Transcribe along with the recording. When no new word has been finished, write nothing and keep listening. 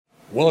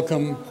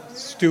welcome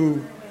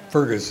Stu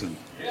Ferguson.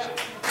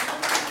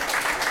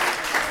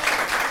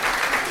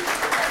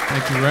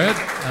 Thank you, Red.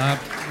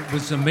 It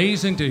was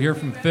amazing to hear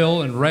from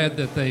Phil and Red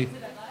that the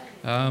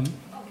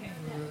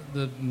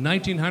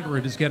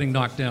 1900 is getting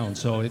knocked down,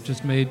 so it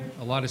just made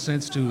a lot of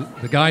sense to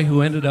the guy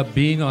who ended up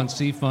being on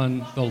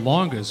CFUN the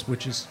longest,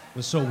 which was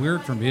so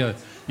weird for me, a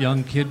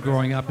young kid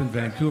growing up in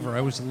Vancouver.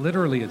 I was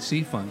literally at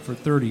CFUN for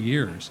 30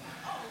 years.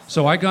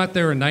 So I got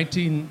there in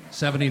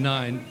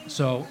 1979,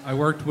 so I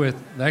worked with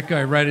that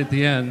guy right at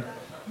the end,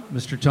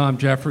 Mr. Tom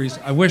Jeffries.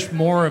 I wish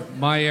more of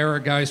my era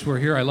guys were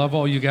here. I love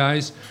all you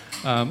guys.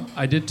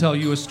 I did tell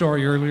you a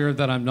story earlier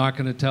that I'm not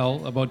going to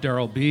tell about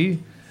Daryl B.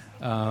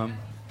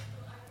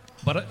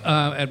 But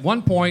at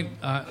one point,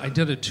 I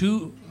did a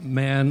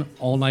two-man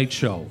all-night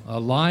show, a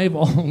live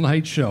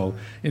all-night show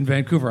in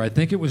Vancouver. I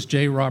think it was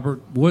J. Robert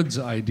Wood's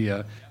idea.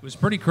 It was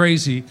pretty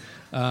crazy.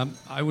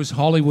 I was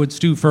Hollywood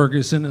Stu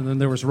Ferguson, and then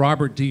there was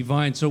Robert D.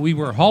 Vine. So we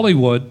were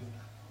Hollywood.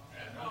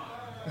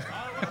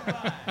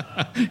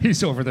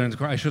 He's over there in the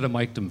corner. I should have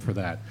mic'd him for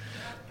that.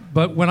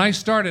 But when I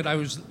started, I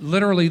was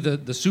literally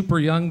the super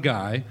young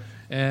guy,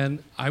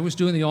 and I was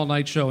doing the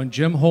all-night show, and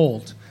Jim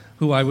Holt,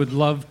 who I would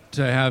love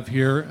to have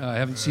here. I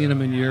haven't seen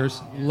him in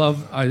years.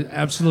 I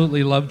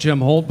absolutely love Jim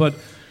Holt, but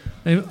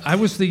I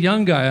was the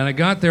young guy, and I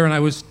got there,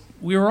 and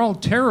we were all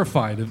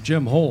terrified of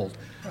Jim Holt,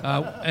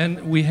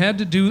 and we had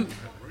to do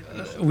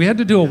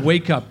a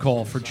wake-up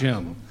call for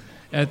Jim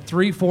at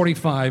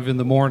 3:45 in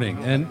the morning,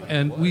 and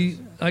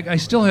I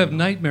still have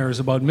nightmares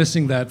about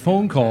missing that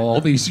phone call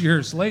all these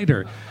years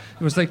later.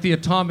 It was like the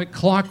atomic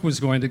clock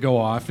was going to go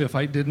off if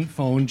I didn't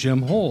phone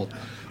Jim Holt.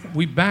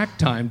 We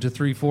back-timed to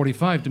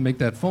 3:45 to make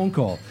that phone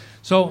call.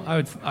 So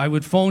I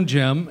would phone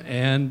Jim,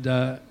 and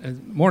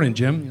morning,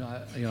 Jim.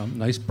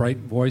 Nice bright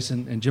voice,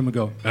 and Jim would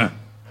go, like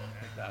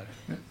that.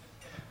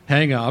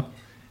 Hang up,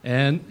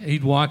 and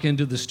he'd walk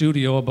into the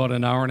studio about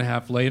an hour and a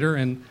half later,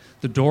 and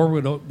the door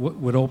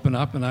would open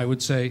up, and I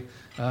would say,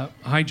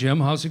 "Hi, Jim,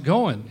 how's it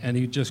going?" And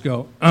he'd just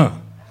go,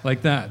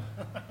 like that.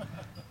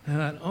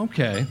 And I'd,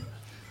 okay.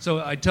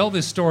 So I tell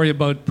this story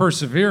about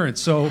perseverance.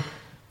 So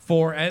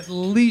for at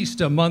least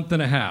a month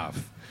and a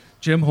half,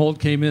 Jim Holt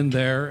came in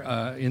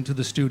there into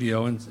the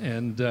studio,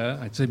 and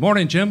I'd say,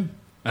 "Morning, Jim."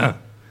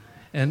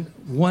 And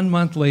 1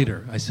 month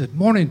later, I said,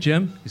 "Morning,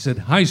 Jim." He said,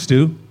 "Hi,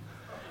 Stu."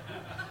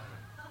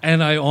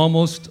 And I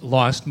almost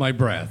lost my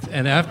breath.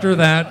 And after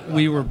that,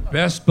 we were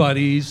best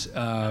buddies.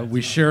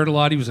 We shared a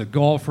lot. He was a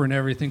golfer and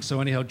everything.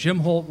 So anyhow, Jim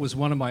Holt was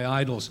one of my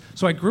idols.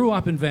 So I grew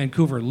up in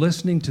Vancouver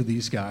listening to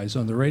these guys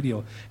on the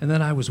radio, and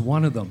then I was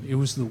one of them. It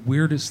was the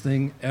weirdest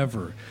thing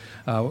ever.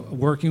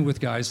 Working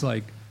with guys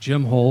like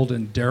Jim Holt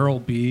and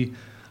Daryl B.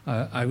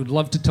 I would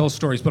love to tell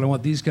stories, but I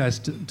want these guys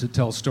to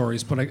tell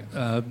stories. But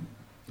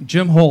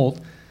Jim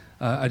Holt,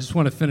 I just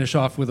want to finish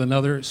off with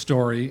another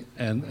story,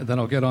 and then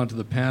I'll get on to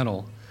the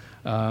panel.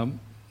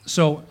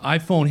 So I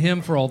phoned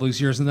him for all those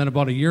years, and then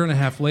about a year and a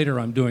half later,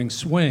 I'm doing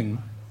Swing,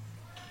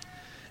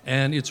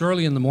 and it's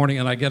early in the morning,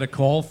 and I get a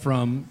call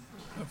from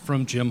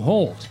Jim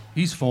Holt.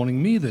 He's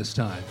phoning me this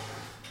time.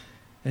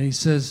 And he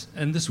says,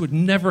 and this would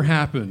never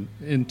happen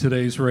in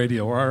today's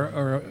radio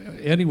or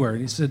anywhere.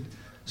 And he said,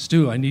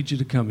 "Stu, I need you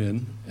to come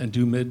in and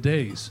do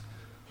middays.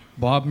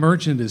 Bob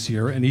Merchant is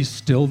here, and he's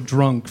still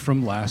drunk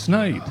from last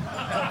night."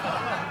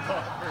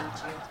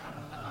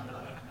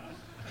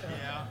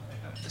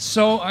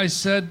 So I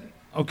said,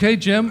 "Okay,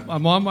 Jim,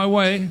 I'm on my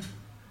way."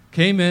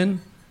 Came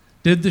in,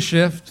 did the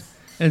shift,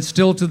 and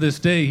still to this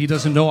day, he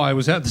doesn't know I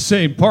was at the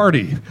same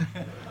party.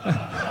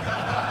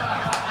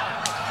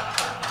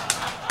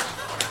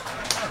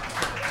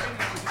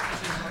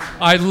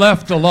 I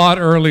left a lot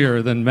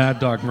earlier than Mad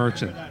Dog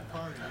Merchant.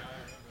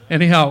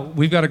 Anyhow,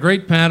 we've got a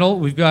great panel.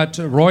 We've got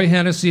Roy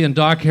Hennessy and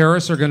Doc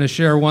Harris are going to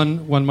share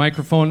one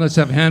microphone. Let's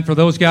have a hand for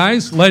those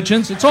guys.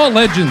 Legends. It's all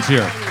legends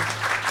here.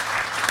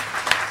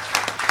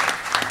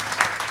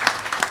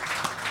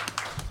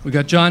 We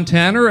got John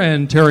Tanner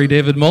and Terry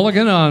David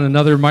Mulligan on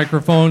another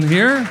microphone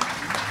here.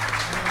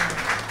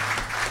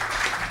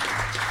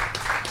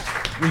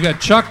 We got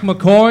Chuck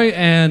McCoy,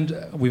 and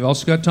we've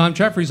also got Tom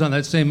Jeffries on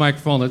that same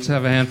microphone. Let's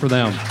have a hand for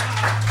them.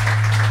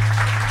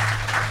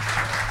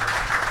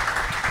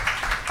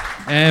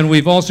 And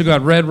we've also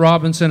got Red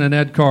Robinson and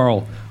Ed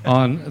Carl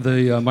on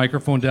the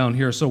microphone down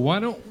here. So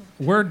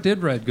where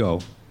did Red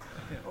go?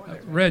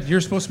 Red,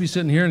 you're supposed to be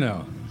sitting here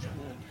now.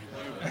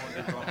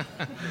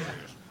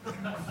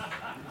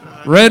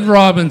 Red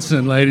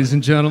Robinson, ladies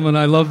and gentlemen.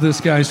 I love this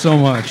guy so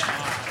much.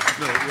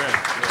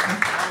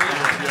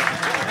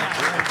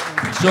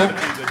 So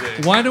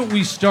why don't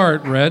we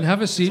start, Red?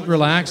 Have a seat,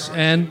 relax,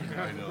 and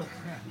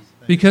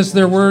because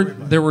there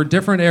were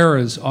different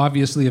eras,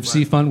 obviously, of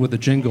CFUN with the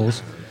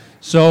jingles.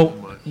 So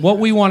what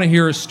we want to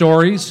hear is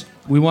stories.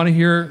 We want to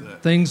hear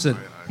things that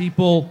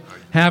people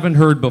haven't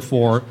heard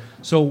before.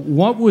 So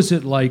what was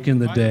it like in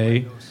the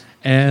day?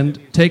 And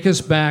take us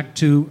back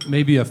to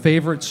maybe a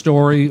favorite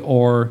story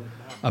or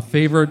a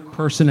favorite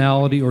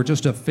personality or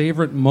just a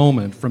favorite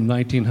moment from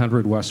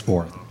 1900 West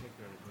 4th.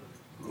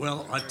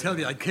 Well, I tell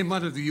you, I came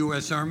out of the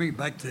U.S. Army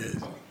back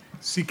to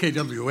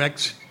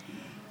CKWX,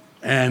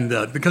 and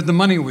because the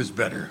money was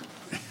better.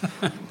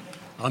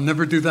 I'll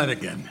never do that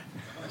again.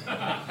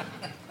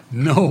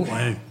 No,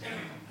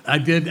 I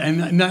did,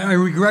 and I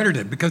regretted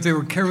it because they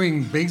were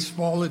carrying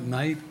baseball at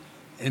night,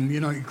 and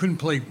you couldn't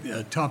play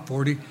top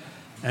 40.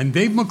 And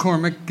Dave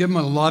McCormick, give him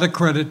a lot of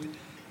credit,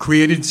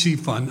 created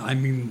C-Fun. I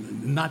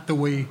mean, not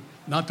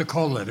the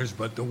call letters,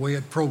 but the way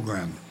it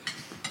programmed.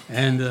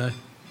 And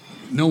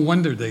no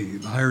wonder they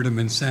hired him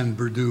in San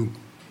Bernardino.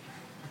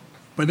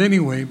 But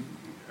anyway,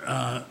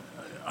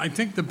 I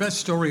think the best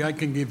story I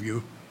can give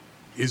you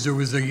is there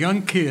was a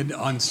young kid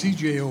on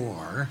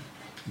CJOR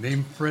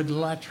named Fred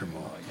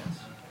Latrimo.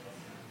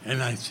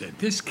 And I said,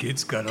 this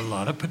kid's got a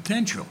lot of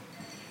potential.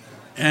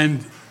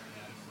 And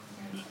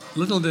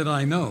little did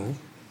I know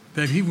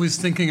that he was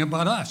thinking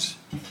about us.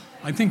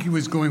 I think he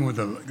was going with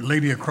a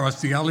lady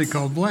across the alley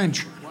called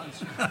Blanche.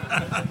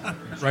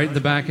 Right in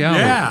the back alley.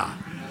 Yeah,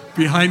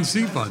 behind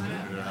C-Fun.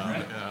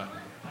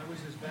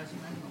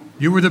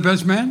 You were the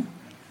best man?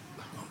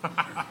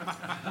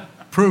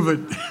 Prove it.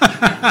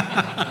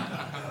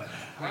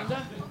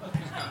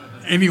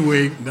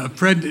 Anyway,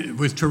 Fred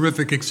was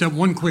terrific, except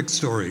one quick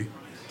story.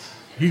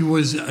 He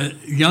was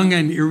young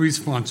and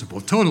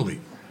irresponsible, totally.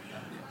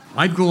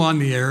 I'd go on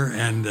the air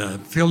and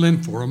fill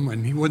in for him,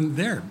 and he wasn't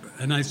there.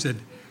 And I said,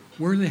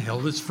 where the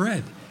hell is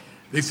Fred?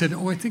 They said,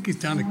 I think he's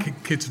down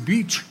at Kitts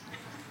Beach.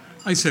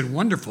 I said,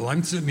 wonderful.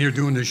 I'm sitting here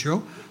doing the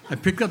show. I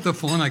picked up the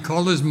phone. I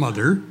called his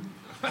mother.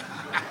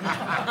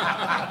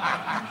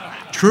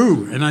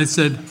 True. And I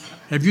said,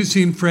 have you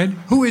seen Fred?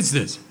 Who is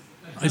this?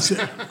 I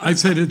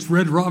said, it's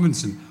Red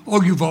Robinson.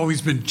 Oh, you've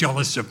always been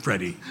jealous of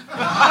Freddie.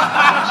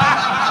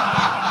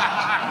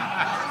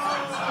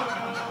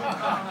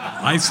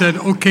 I said,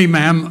 okay,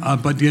 ma'am,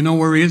 but do you know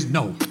where he is?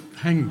 No,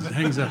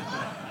 hangs up.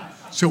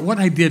 So what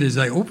I did is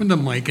I opened the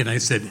mic and I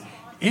said,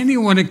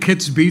 anyone at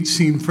Kitts Beach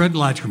seen Fred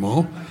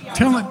Latrimo?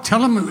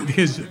 Tell him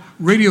his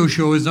radio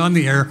show is on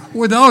the air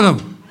without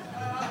him.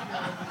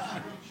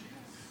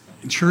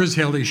 And sure as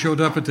hell, he showed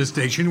up at the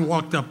station,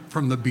 walked up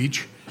from the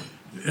beach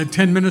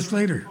 10 minutes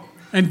later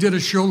and did a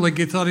show like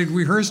he thought he'd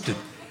rehearsed it.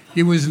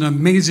 He was an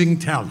amazing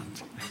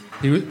talent.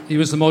 He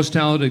was the most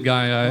talented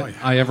guy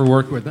I ever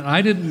worked with. And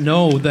I didn't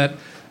know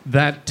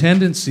that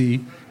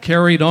tendency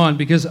carried on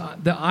because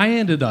I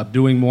ended up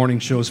doing morning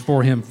shows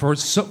for him for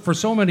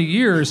so many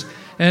years,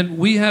 and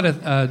we had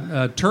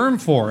a term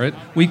for it.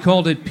 We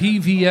called it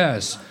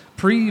PVS,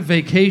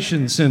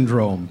 pre-vacation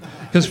syndrome,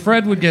 because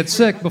Fred would get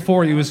sick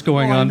before he was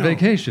going on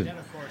vacation.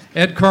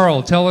 Ed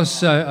Carl, tell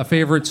us a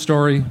favorite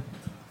story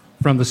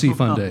from the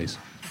C-Fun days.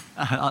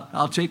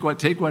 I'll take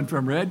one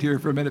from Red here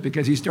for a minute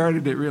because he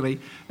started it really,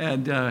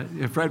 and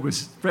Fred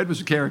was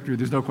a character.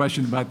 There's no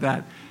question about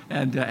that,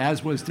 and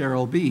as was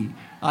Daryl B.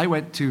 My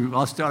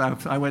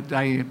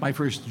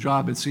first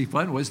job at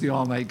C-Fun was the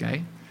all-night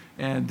guy,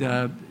 and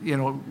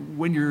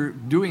when you're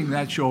doing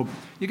that show,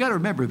 you got to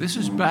remember this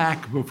is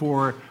back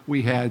before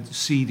we had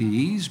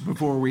CDs,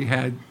 before we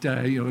had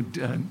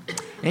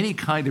any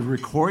kind of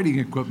recording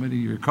equipment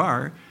in your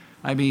car.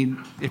 I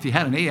mean, if you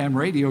had an AM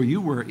radio,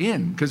 you were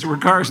in, because there were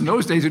cars in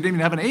those days that didn't even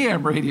have an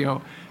AM radio.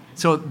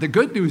 So the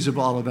good news of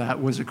all of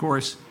that was, of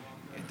course,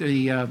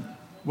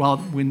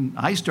 when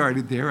I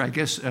started there, I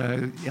guess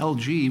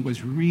LG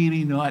was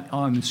really not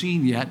on the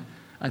scene yet.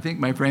 I think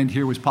my friend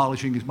here was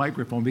polishing his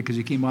microphone because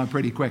he came on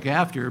pretty quick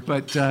after.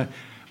 But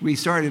we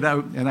started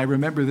out, and I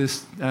remember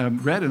this,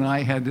 Red and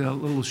I had a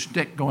little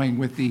shtick going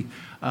with the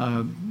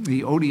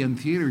Odeon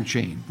theater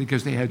chain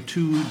because they had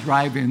two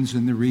drive-ins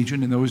in the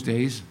region in those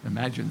days.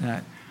 Imagine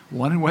that.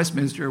 One in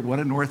Westminster, one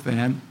in North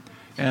Van.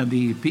 And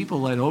the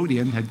people at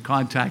Odeon had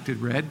contacted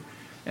Red,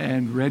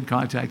 and Red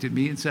contacted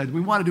me and said,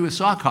 we want to do a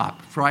sock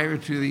hop prior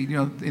to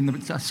in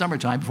the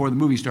summertime before the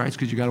movie starts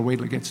because you got to wait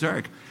till it gets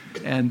dark.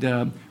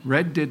 And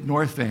Red did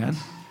North Van.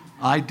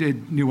 I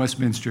did New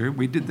Westminster.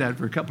 We did that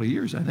for a couple of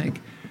years, I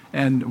think.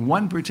 And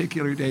one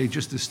particular day,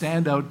 just a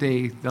standout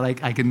day that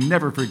I can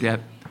never forget,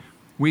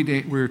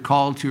 we were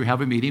called to have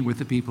a meeting with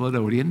the people at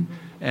Odeon,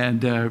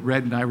 and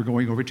Red and I were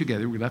going over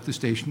together. We left the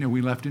station, and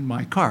we left in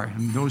my car.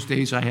 In those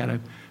days, I had a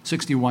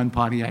 61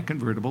 Pontiac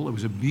convertible. It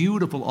was a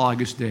beautiful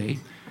August day,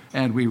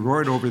 and we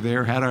roared over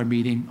there, had our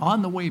meeting.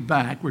 On the way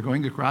back, we're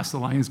going across the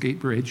Lionsgate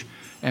Bridge,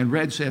 and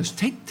Red says,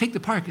 take the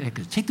park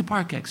exit, take the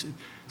park exit.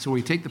 So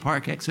we take the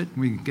park exit,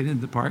 and we get into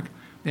the park,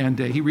 and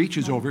he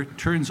reaches over,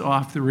 turns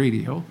off the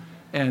radio,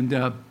 and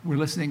we're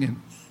listening,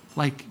 and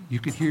like you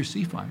could hear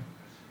C-Fun.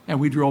 And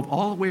we drove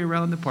all the way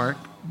around the park,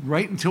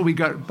 right until we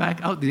got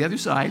back out the other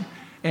side,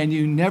 and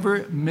you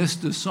never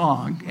missed a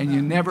song, and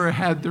you never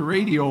had the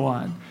radio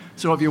on.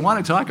 So if you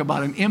want to talk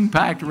about an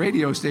impact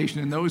radio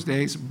station in those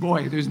days,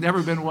 boy, there's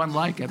never been one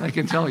like it, I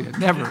can tell you,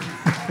 never.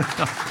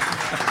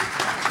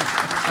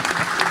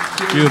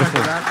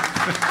 Beautiful.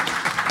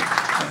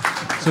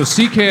 So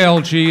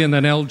CKLG and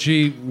then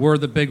LG were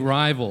the big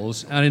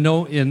rivals. And I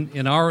know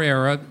in our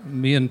era,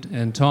 me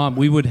and Tom,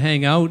 we would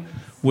hang out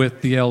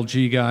with the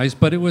LG guys,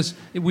 but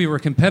we were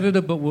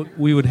competitive, but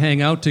we would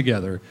hang out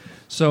together.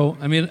 So,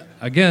 I mean,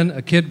 again,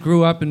 a kid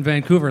grew up in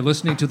Vancouver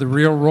listening to the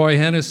real Roy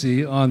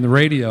Hennessy on the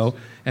radio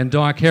and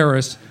Doc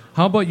Harris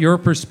How about your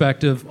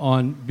perspective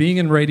on being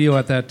in radio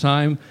at that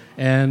time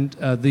and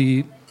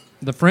the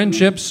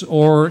friendships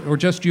or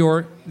just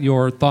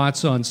your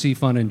thoughts on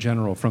CFUN in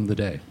general from the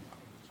day?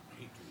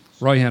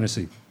 Roy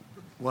Hennessy.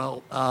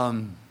 Well,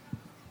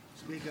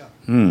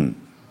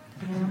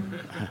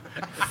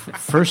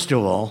 first of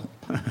all,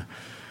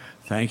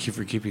 thank you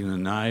for keeping the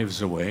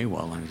knives away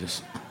while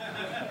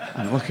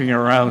I'm looking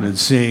around and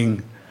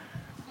seeing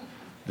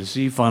the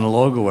CFUN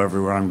logo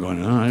everywhere. I'm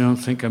going, I don't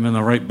think I'm in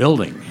the right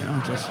building.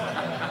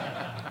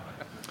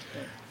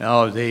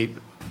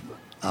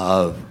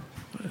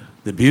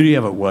 The beauty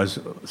of it was,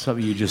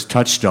 something you just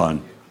touched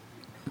on,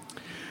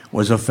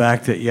 was the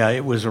fact that,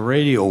 it was a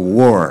radio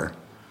war,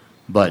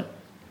 but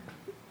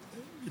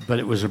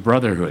it was a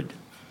brotherhood,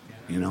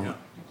 and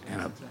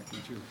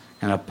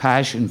a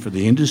passion for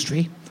the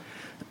industry.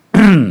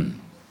 When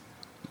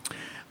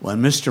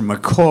Mr.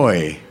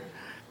 McCoy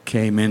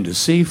came into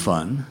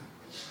CFUN,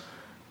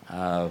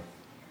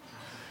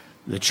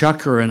 the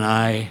Chucker and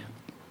I,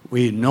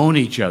 we had known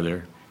each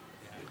other.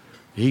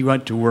 He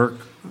went to work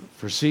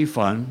for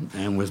CFUN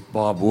and with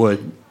Bob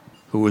Wood,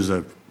 who was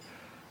a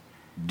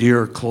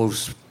dear,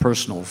 close,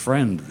 personal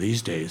friend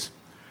these days.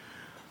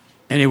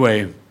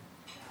 Anyway,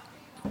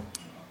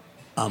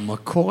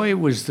 McCoy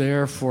was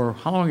there for,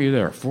 how long were you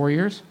there? 4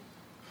 years?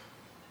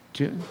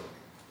 2?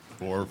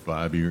 4 or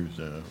 5 years.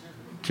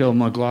 Till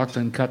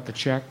McLaughlin cut the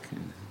check.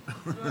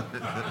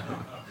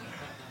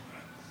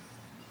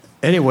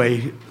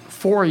 Anyway,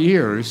 4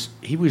 years,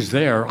 he was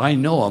there. I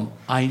know him.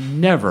 I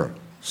never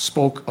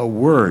spoke a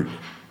word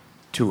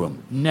to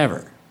him.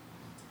 Never.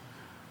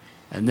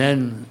 And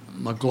then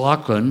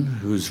McLaughlin,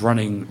 who's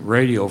running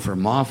radio for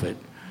Moffat,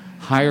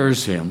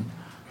 hires him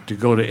to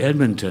go to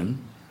Edmonton.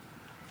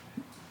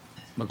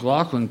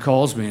 McLaughlin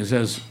calls me and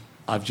says,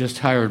 I've just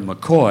hired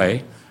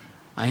McCoy.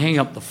 I hang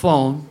up the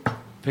phone,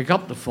 pick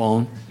up the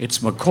phone, it's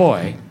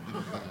McCoy.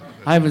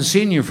 I haven't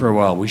seen you for a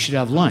while, we should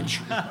have lunch.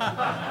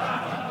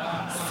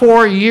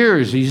 4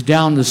 years he's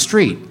down the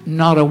street,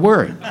 not a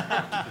word.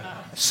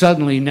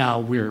 Suddenly now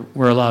we're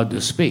allowed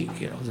to speak.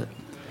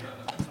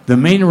 The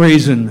main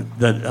reason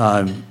that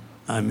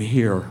I'm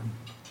here,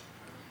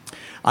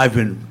 I've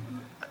been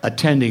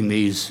attending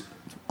these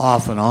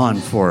off and on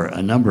for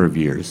a number of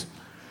years,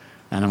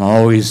 and I'm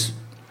always,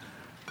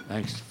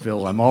 thanks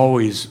Phil, I'm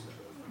always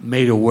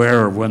made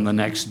aware of when the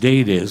next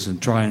date is and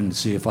try and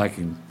see if I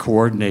can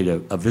coordinate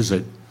a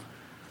visit,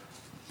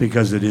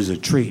 because it is a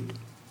treat.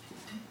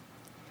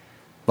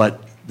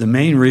 But the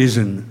main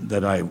reason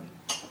that I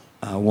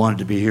wanted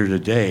to be here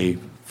today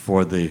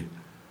for the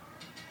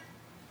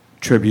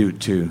tribute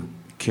to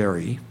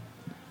Carrie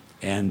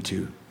and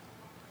to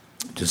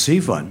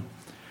CFUN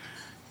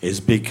is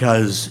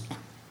because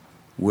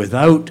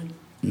without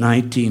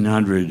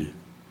 1900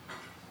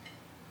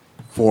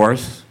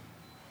 Fourth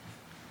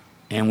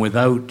and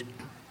without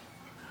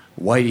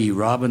Whitey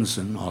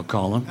Robinson, I'll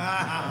call him,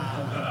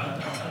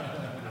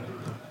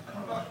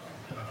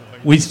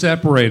 we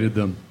separated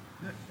them.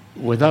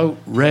 Without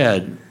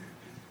Red,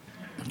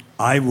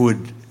 I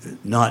would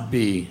not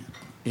be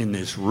in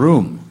this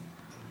room,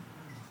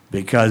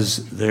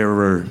 because there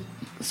were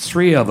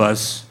 3 of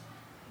us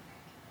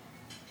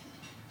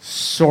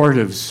sort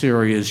of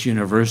serious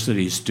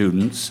university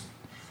students,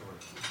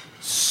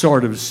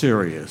 sort of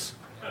serious.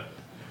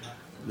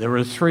 There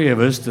were 3 of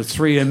us, the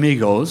 3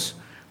 amigos.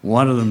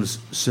 One of them's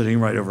sitting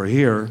right over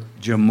here,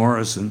 Jim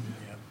Morrison.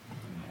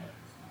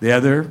 The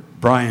other,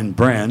 Brian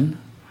Bren,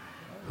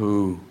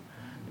 who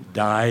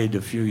died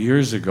a few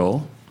years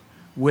ago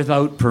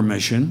without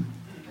permission.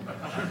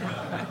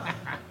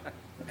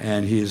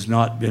 And he has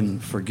not been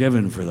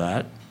forgiven for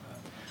that.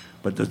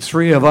 But the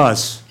 3 of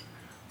us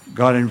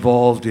got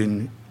involved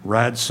in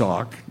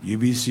RADSOC,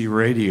 UBC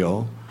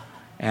Radio,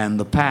 and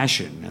The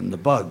Passion and The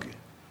Bug.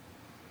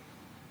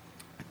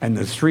 And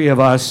the 3 of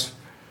us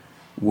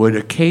would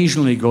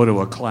occasionally go to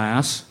a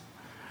class,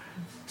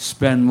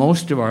 spend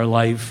most of our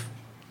life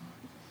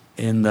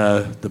in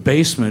the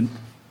basement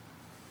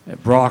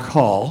at Brock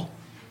Hall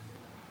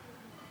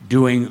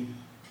doing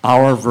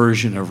our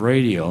version of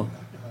radio.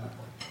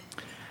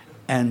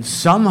 And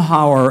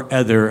somehow or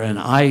other, and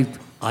I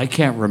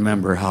can't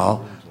remember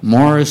how,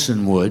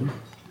 Morrison would.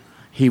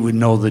 He would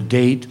know the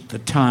date, the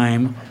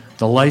time,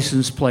 the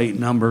license plate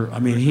number. I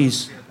mean,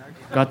 he's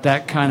got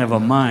that kind of a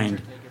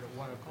mind.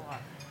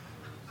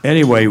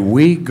 Anyway,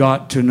 we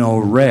got to know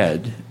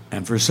Red,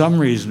 and for some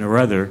reason or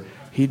other,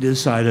 he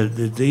decided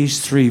that these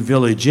 3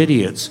 village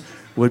idiots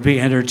would be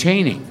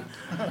entertaining.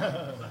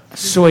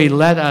 So he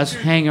let us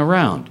hang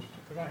around.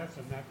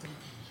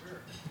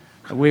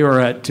 We were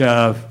at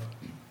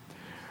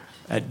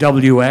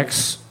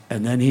WX,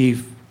 and then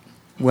he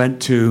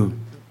went to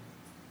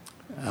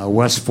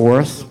West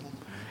 4th,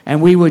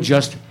 and we would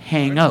just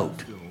hang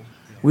out.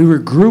 We were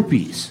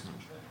groupies.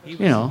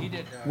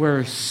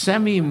 We're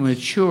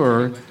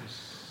semi-mature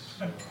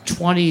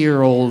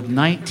 20-year-old,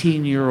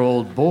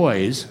 19-year-old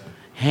boys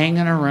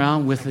hanging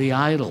around with the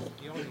idol.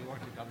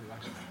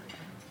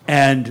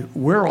 And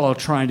we're all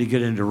trying to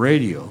get into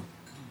radio.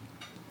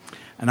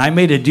 And I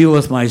made a deal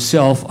with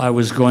myself. I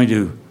was going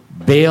to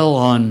bail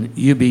on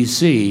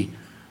UBC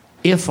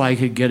if I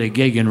could get a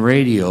gig in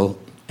radio,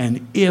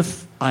 and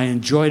if I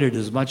enjoyed it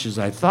as much as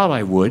I thought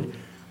I would,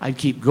 I'd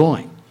keep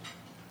going.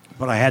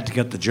 But I had to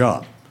get the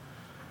job.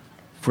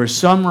 For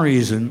some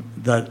reason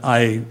that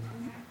I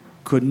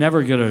could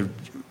never get a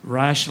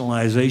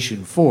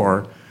rationalization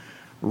for,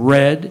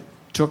 Red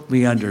took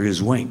me under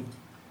his wing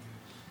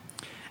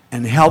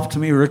and helped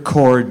me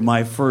record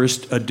my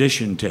first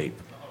audition tape.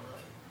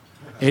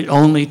 It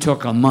only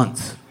took a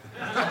month.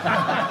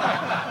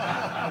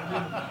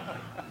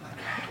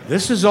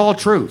 This is all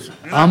truth.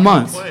 A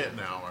month. Play it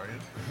now, are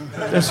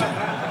you? This,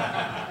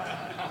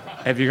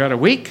 have you got a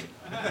week?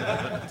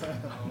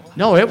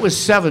 No, it was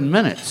 7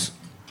 minutes.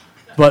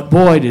 But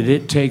boy, did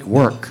it take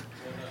work.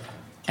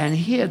 And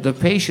he had the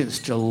patience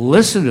to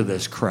listen to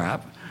this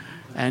crap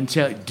and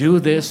do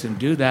this and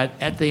do that.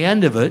 At the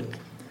end of it,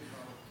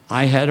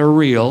 I had a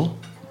reel.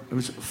 It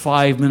was a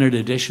 5-minute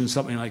edition,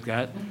 something like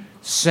that.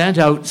 Sent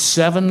out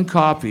 7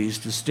 copies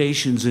to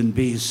stations in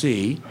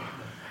BC.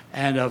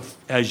 And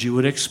as you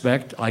would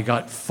expect, I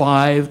got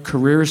 5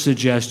 career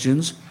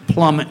suggestions,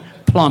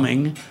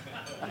 plumbing,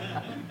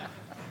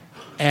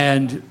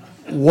 and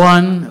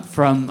 1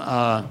 from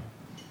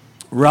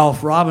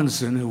Ralph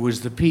Robinson, who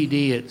was the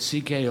PD at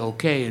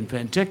CKOK in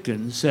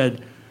Penticton,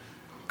 said,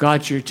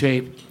 "Got your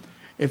tape.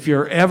 If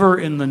you're ever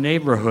in the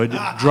neighborhood,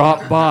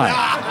 drop by."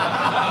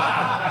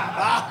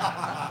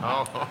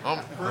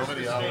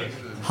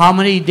 How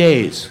many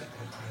days?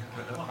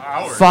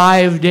 Hours.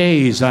 5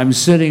 days I'm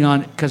sitting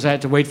on, because I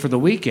had to wait for the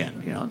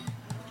weekend,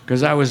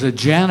 because I was a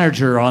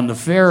janitor on the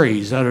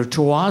ferries out of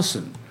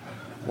Tawasin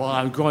while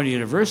I was going to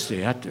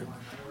university. I had to.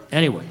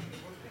 Anyway,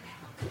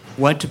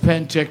 went to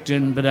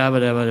Penticton,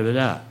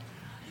 bada.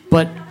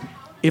 But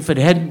if it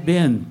hadn't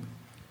been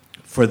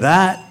for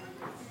that,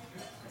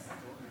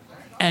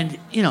 and,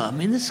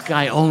 this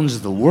guy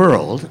owns the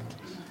world.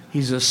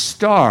 He's a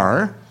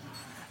star,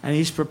 and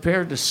he's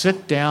prepared to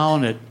sit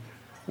down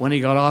when he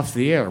got off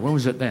the air. When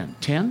was it then?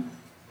 10?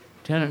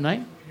 10 at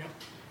night? Yep.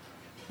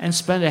 And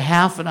spend a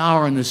half an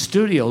hour in the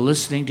studio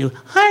listening to,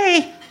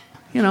 "Hi,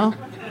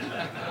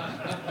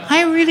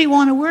 I really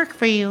want to work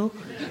for you."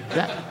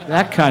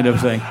 That kind of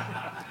thing.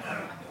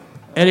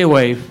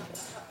 Anyway,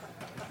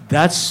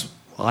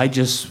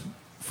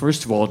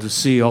 first of all, to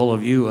see all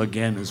of you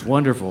again is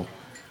wonderful,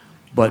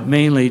 but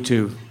mainly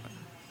to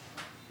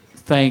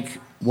thank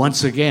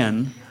once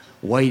again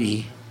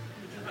Whitey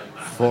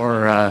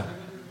for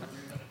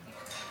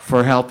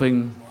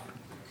helping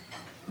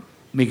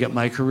me get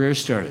my career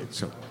started.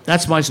 So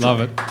that's my story.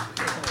 Love it.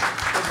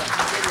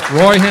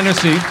 Roy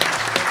Hennessy.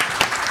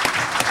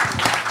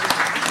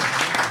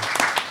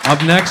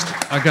 Up next,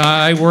 a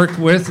guy I worked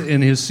with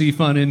in his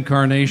C-Fun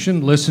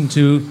incarnation. Listen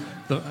to,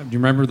 do you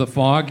remember the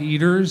Fog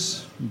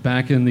Eaters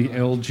back in the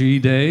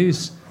LG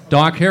days?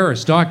 Doc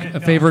Harris. Doc, a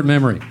favorite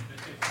memory?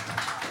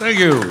 Thank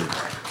you.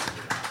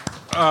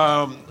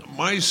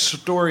 My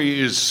story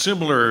is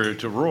similar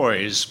to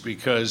Roy's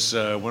because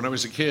when I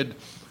was a kid,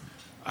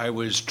 I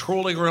was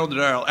trolling around the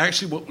dial.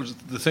 Actually, what was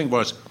the thing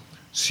was,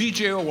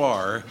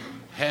 CJOR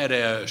had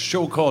a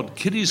show called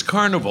Kitty's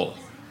Carnival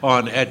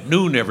on at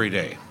noon every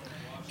day.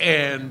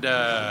 And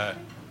I'd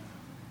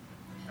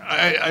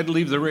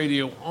leave the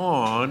radio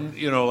on,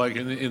 like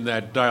in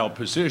that dial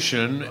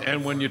position,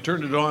 and when you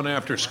turned it on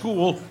after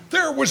school,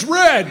 there was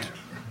Red!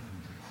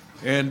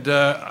 And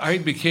I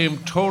became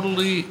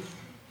totally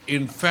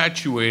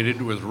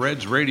infatuated with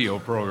Red's radio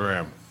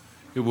program.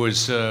 It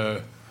was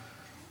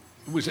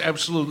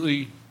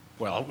absolutely,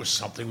 it was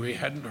something we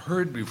hadn't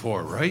heard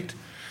before, right?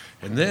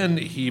 And then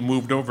he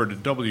moved over to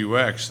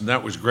WX, and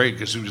that was great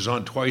because he was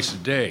on twice a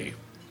day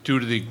due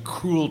to the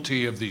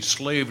cruelty of the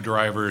slave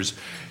drivers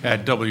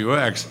at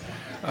WX.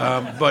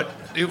 But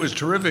it was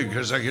terrific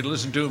because I could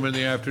listen to him in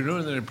the afternoon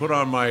and then put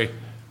on I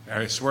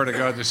swear to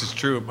God this is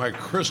true, my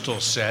Crystal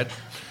set,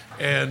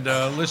 and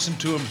listen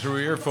to him through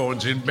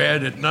earphones in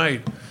bed at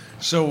night.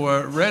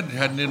 So Red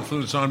had an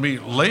influence on me.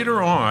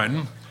 Later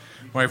on,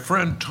 my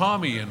friend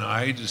Tommy and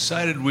I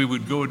decided we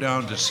would go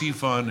down to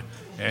C-Fun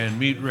and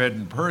meet Red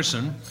in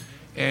person.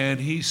 And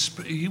he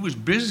was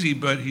busy,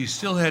 but he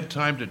still had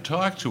time to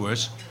talk to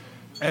us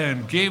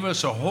and gave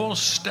us a whole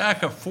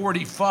stack of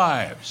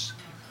 45s.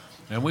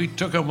 And we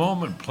took them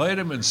home and played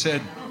them and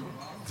said,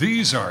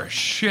 "These are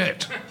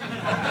shit."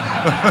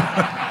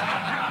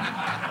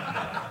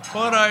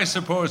 But I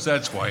suppose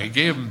that's why he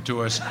gave them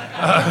to us.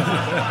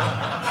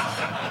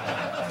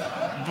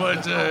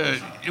 But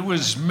it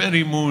was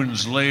many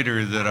moons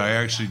later that I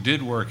actually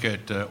did work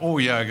at,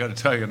 I got to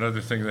tell you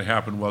another thing that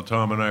happened while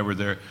Tom and I were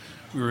there.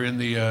 We were in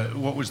the,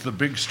 what was the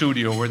big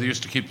studio where they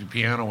used to keep the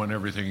piano and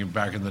everything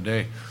back in the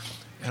day.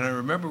 And I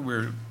remember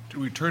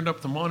we turned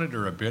up the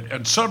monitor a bit,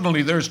 and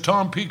suddenly there's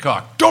Tom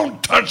Peacock.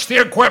 "Don't touch the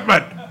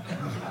equipment!"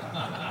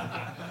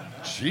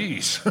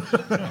 Jeez.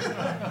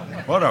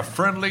 What a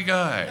friendly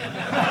guy.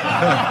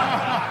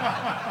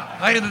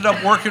 I ended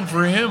up working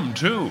for him,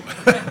 too.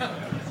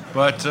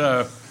 But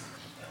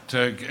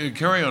to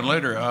carry on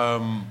later,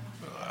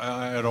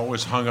 I had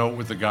always hung out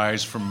with the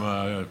guys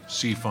from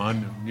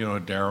C-Fun,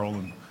 Daryl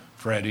and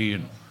Freddie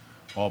and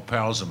all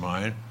pals of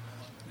mine.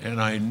 And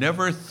I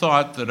never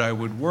thought that I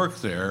would work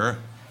there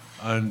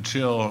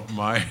until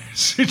my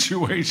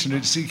situation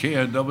at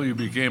CKNW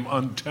became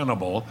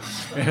untenable.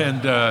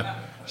 And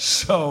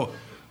so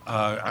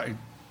I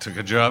took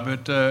a job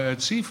at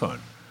CFUN.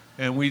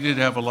 And we did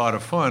have a lot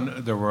of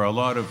fun. There were a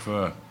lot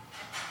of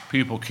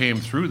people came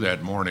through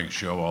that morning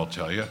show, I'll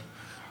tell you.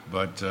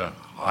 But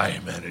I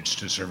managed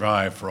to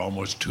survive for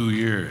almost 2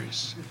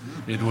 years.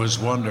 It was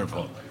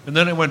wonderful. And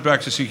then I went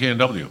back to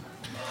CKNW.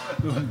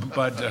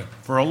 But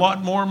for a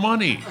lot more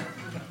money.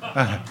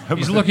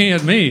 He's looking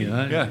at me.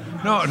 Yeah,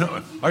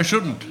 no, I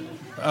shouldn't.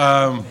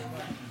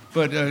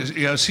 But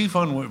yeah,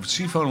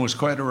 CFUN was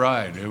quite a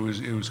ride. It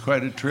was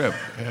quite a trip,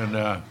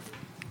 and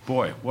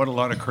boy, what a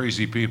lot of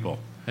crazy people.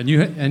 And you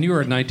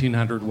were at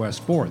 1900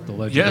 West 4th, the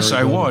legendary Yes, I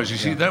building. was. You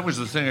see, that was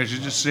the thing. I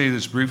should just say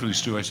this briefly,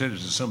 Stu. I said it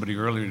to somebody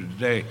earlier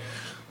today.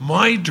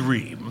 My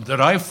dream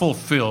that I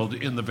fulfilled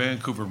in the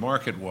Vancouver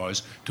market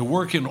was to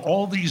work in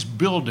all these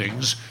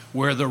buildings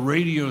where the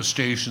radio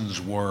stations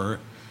were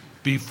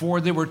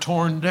before they were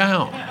torn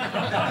down.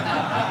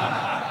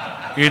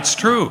 It's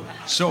true.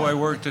 So I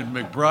worked at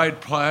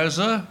McBride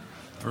Plaza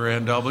for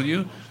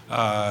NW.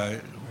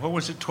 What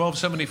was it,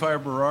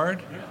 1275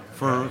 Burrard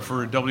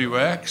for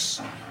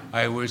WX.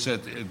 I was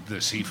at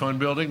the CFUN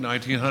building,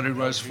 1900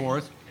 West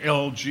 4th.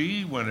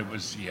 LG when it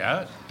was,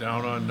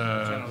 down on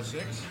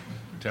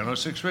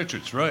 1006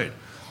 Richards, right.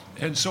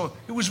 And so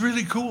it was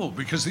really cool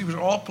because these were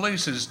all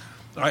places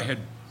I had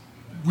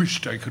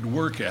wished I could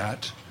work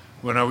at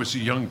when I was a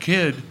young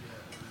kid,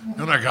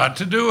 and I got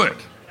to do it.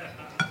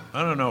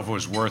 I don't know if it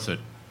was worth it.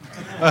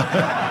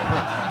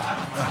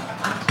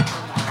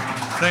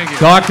 Thank you.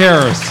 Doc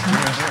Harris.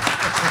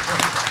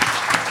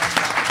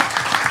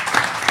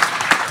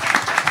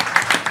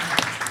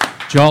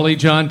 Jolly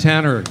John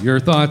Tanner, your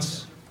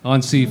thoughts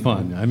on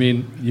CFUN? I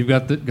mean, you've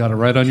got it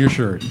right on your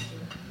shirt.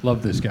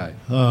 Love this guy.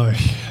 Oh,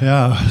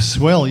 yeah.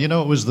 Well, it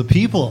was the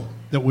people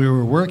that we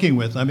were working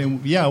with. I mean,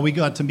 yeah, we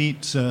got to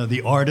meet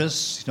the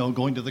artists,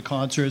 going to the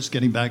concerts,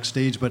 getting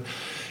backstage, but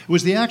it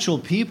was the actual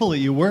people that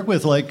you work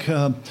with. Like,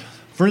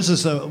 for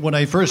instance, when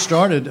I first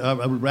started,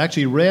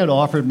 actually Red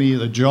offered me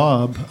the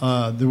job.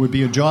 There would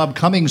be a job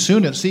coming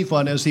soon at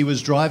CFUN as he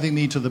was driving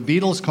me to the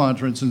Beatles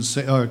concert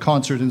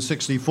in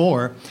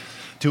 '64.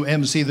 To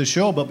MC the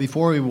show, but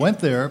before we went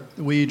there,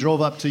 we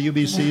drove up to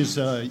UBC's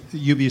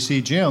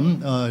UBC gym,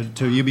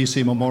 to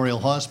UBC Memorial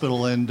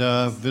Hospital, and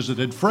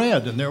visited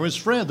Fred. And there was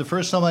Fred. The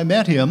first time I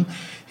met him,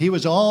 he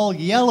was all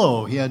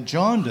yellow. He had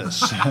jaundice.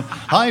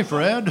 Hi,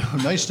 Fred.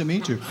 Nice to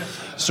meet you.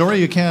 Sorry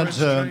you can't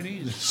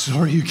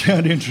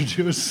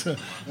introduce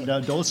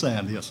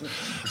Dosan. Yes.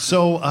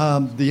 So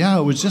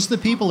it was just the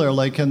people there.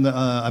 Like,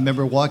 I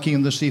remember walking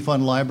in the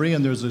CFUN library,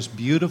 and there was this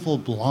beautiful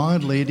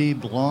blonde lady,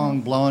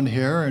 blonde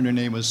hair, and her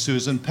name was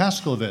Susan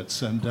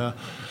Paskovitz. And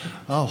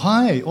oh,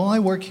 hi. Well, I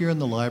work here in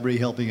the library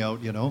helping out.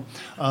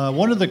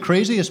 One of the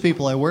craziest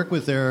people I worked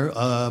with there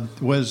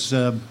was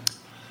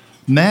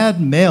Mad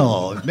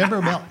Mel.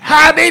 Remember Mel?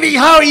 Hi, baby,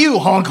 how are you?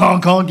 Honk,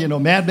 honk, honk.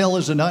 Mad Mel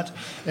is a nut.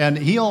 And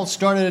he all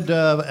started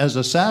as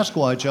a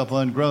Sasquatch up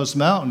on Grouse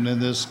Mountain in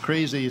this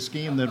crazy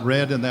scheme that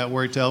Red and that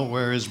worked out,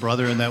 where his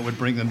brother and that would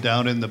bring them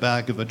down in the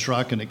back of a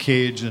truck in a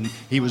cage, and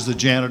he was the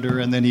janitor,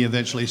 and then he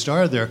eventually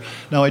started there.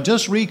 Now, I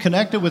just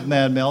reconnected with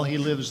Mad Mel. He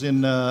lives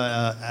in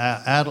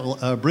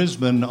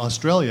Brisbane,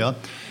 Australia.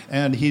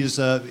 And he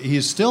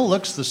still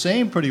looks the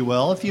same pretty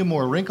well, a few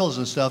more wrinkles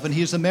and stuff. And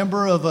he's a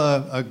member of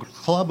a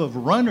club of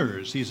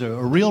runners. He's a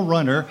real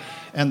runner.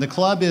 And the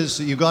club is,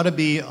 you got to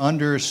be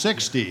under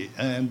 60.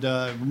 And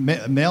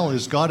Mel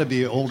has got to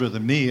be older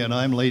than me, and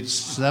I'm late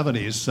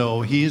 70s.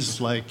 So he's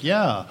like,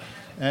 yeah.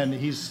 And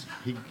he's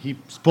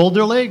pulled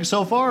their leg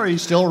so far. He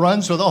still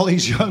runs with all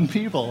these young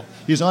people.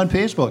 He's on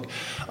Facebook.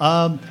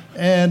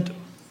 And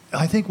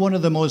I think one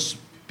of the most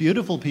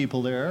beautiful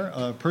people there,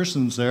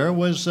 persons there,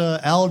 was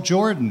Al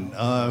Jordan,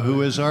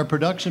 who is our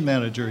production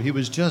manager. He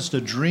was just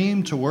a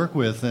dream to work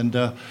with.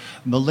 And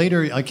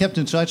later, I kept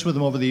in touch with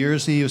him over the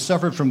years. He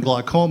suffered from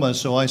glaucoma,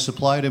 so I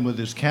supplied him with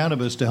his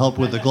cannabis to help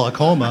with the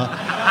glaucoma.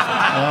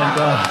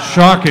 And,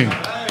 Shocking.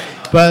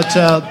 But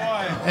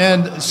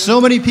and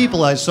so many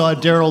people. I saw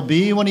Daryl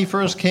B. when he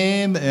first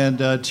came,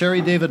 and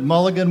Terry David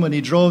Mulligan when he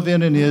drove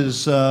in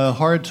his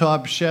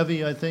hardtop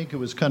Chevy, I think. It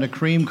was kind of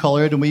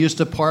cream-colored, and we used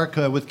to park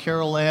with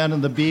Carol Ann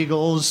and the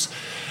Beagles,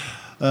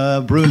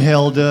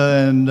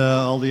 Brunhilde, and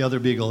all the other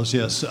Beagles,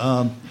 yes.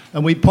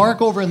 And we'd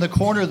park over in the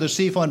corner of the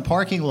CFUN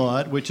parking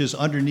lot, which is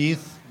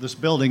underneath this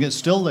building. It's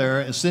still there,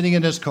 and sitting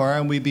in his car,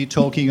 and we'd be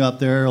toking up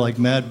there like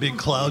mad big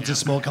clouds of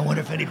smoke. I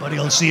wonder if anybody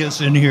will see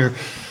us in here.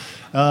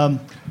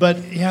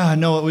 But yeah,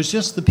 no, it was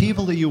just the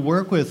people that you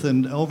work with,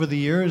 and over the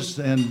years,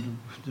 and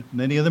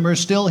many of them are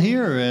still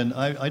here, and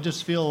I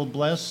just feel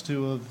blessed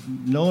to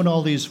have known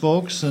all these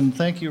folks, and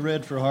thank you,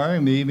 Red, for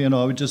hiring me. I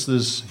was just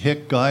this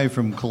hick guy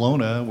from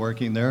Kelowna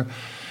working there.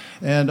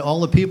 and all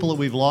the people that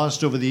we've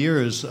lost over the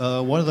years.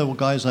 One of the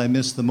guys I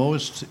missed the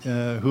most,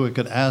 who I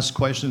could ask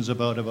questions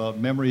about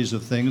memories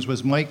of things,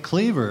 was Mike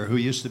Cleaver, who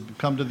used to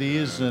come to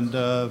these and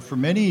for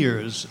many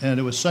years. And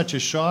it was such a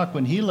shock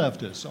when he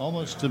left us,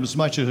 almost as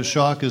much of a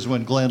shock as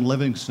when Glenn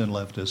Livingston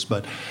left us.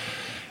 But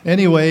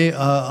anyway,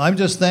 I'm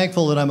just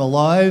thankful that I'm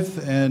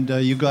alive and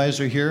you guys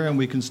are here and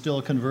we can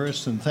still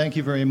converse. And thank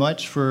you very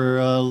much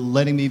for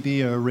letting me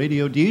be a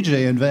radio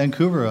DJ in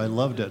Vancouver. I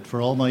loved it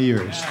for all my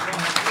years.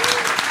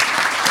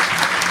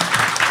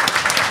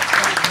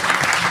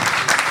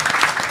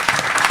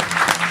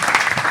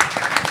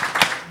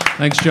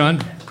 Thanks, John.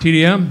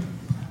 TDM?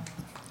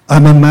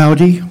 I'm a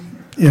Mountie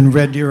in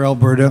Red Deer,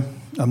 Alberta.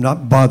 I'm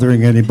not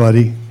bothering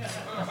anybody.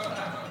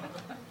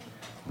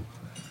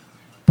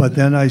 But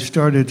then I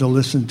started to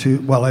listen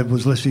to, I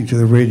was listening to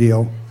the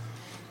radio,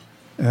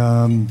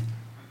 and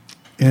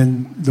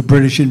the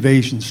British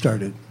invasion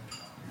started.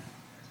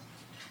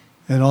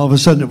 And all of a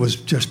sudden it was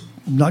just,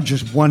 not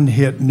just one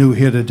new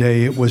hit a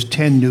day, it was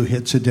 10 new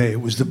hits a day. It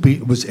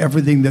was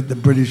everything that the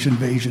British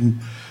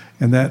invasion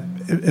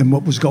and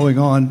what was going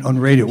on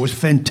radio. It was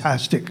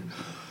fantastic.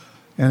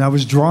 And I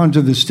was drawn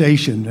to the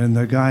station, and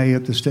the guy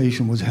at the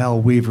station was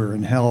Hal Weaver,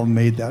 and Hal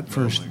made that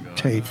first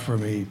tape for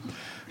me.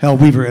 Hal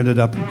Weaver ended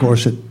up, of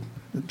course, at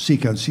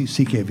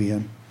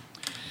CKVN.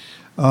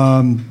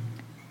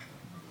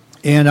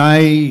 And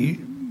I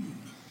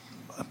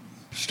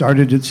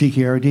started at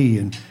CKRD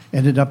and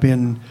ended up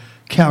in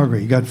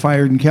Calgary, got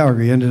fired in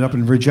Calgary, ended up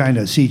in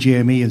Regina,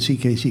 CJME and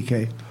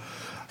CKCK.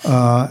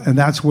 And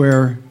that's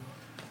where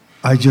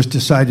I just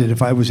decided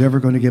if I was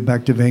ever going to get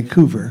back to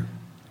Vancouver,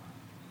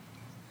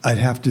 I'd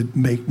have to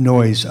make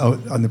noise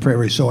out on the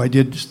prairie. So I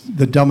did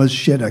the dumbest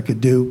shit I could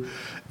do,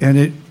 and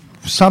it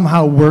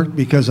somehow worked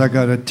because I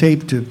got a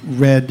tape to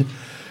Red.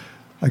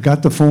 I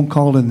got the phone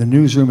call in the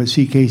newsroom at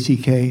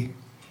CKCK,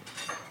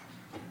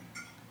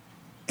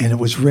 and it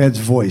was Red's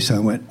voice. I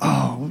went,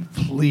 "Oh,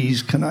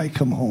 please, can I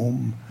come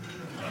home?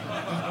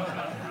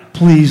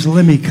 Please,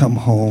 let me come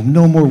home.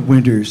 No more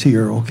winters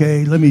here,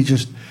 okay? Let me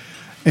just..."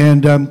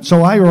 And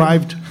so I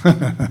arrived.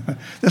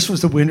 This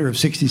was the winter of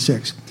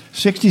 66.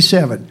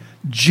 67,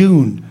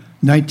 June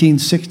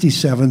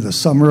 1967, the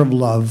summer of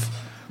love.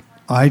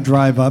 I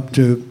drive up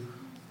to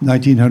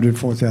 1900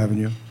 4th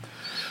Avenue.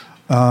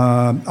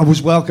 I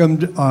was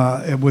welcomed.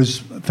 It was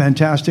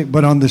fantastic.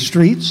 But on the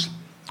streets,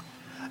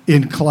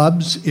 in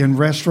clubs, in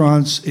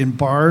restaurants, in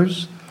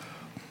bars,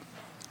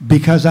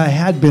 because I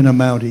had been a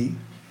Mountie,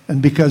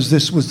 and because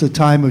this was the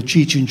time of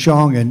Cheech and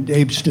Chong and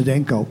Abe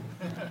Stadenko,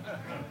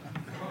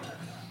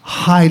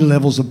 high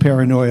levels of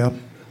paranoia.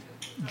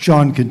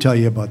 John can tell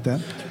you about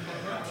that.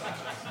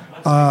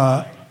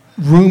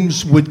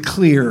 Rooms would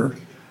clear.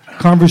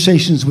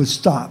 Conversations would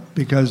stop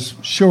because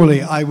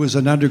surely I was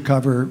an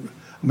undercover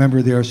member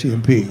of the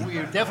RCMP. Well,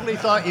 you definitely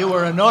thought you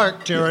were a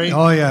narc, Terry.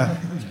 Oh, yeah.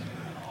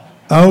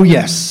 Oh,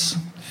 yes.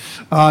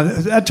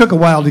 That took a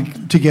while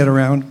to get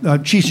around.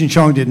 Cheech and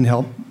Chong didn't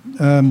help.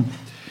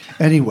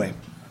 Anyway,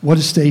 what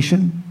a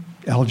station.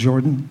 Al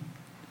Jordan.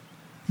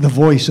 The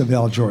voice of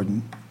Al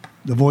Jordan.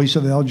 The voice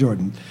of Al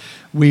Jordan.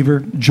 Weaver,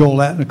 Joel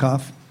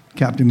Atnikoff,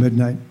 Captain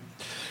Midnight.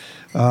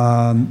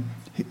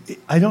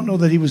 I don't know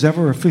that he was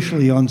ever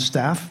officially on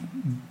staff,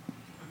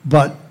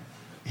 but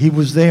he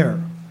was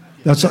there.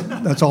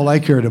 That's all I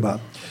cared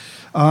about.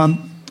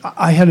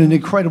 I had an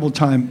incredible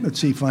time at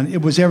CFUN.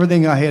 It was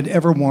everything I had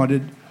ever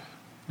wanted.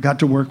 Got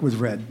to work with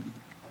Red.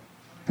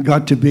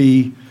 Got to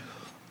be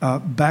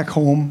back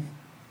home,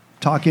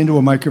 talk into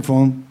a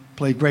microphone,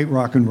 play great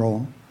rock and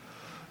roll.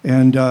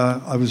 And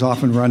I was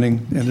off and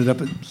running, ended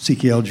up at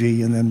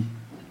CKLG,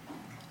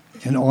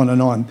 and on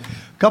and on.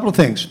 A couple of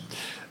things.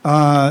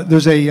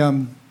 There's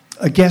a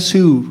Guess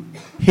Who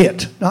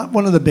hit, not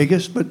one of the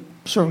biggest, but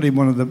certainly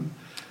one of the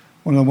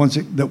ones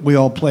that we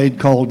all played,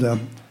 called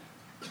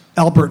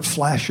Albert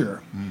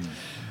Flasher.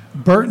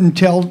 Burton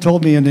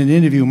told me in an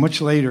interview much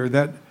later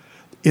that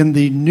in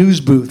the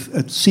news booth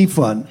at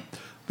CFUN,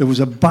 there was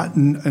a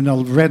button and a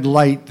red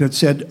light that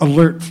said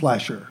 "Alert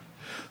Flasher,"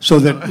 so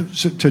that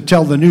to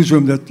tell the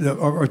newsroom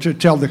or to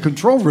tell the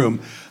control room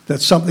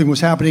that something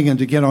was happening and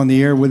to get on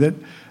the air with it.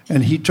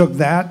 And he took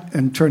that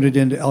and turned it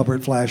into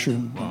Albert Flasher.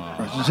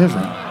 Wow.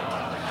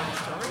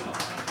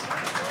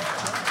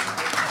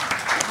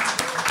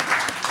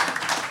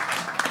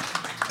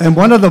 And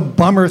one of the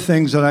bummer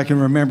things that I can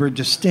remember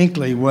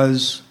distinctly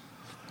was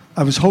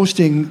I was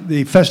hosting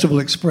the Festival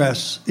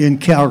Express in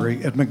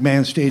Calgary at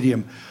McMahon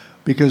Stadium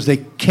because they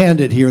canned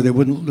it here.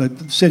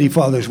 The city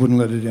fathers wouldn't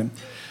let it in.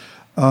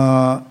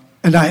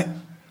 And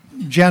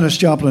Janis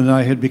Joplin and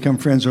I had become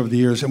friends over the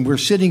years, and we're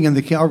sitting in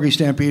the Calgary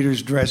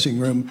Stampeders dressing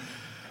room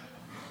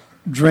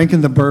drinking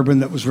the bourbon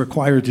that was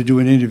required to do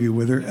an interview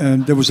with her.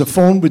 And there was a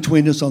phone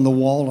between us on the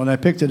wall, and I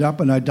picked it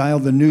up and I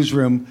dialed the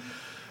newsroom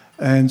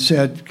and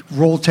said,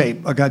 "Roll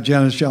tape, I got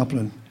Janis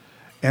Joplin."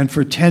 And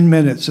for 10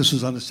 minutes, this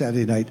was on a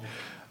Saturday night,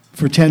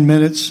 for 10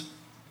 minutes,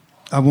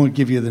 I won't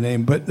give you the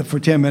name, but for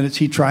 10 minutes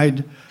he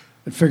tried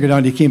and figured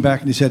out, he came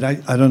back and he said,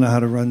 I don't know how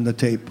to run the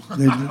tape.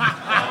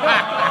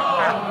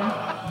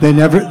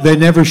 They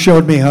never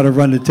showed me how to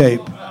run the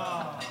tape.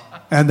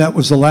 And that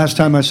was the last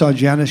time I saw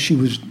Janice. She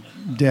was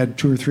dead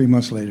 2 or 3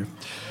 months later.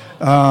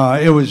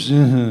 It was,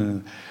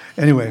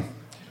 anyway,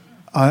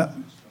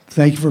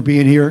 thank you for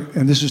being here.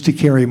 And this is to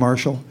Carrie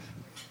Marshall.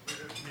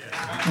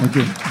 Thank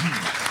you.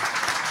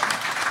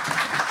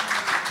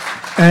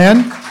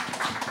 And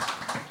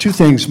 2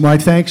 things. My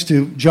thanks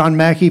to John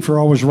Mackey for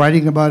always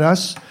writing about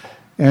us,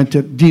 and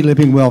to Dee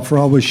Lippingwell for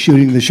always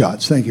shooting the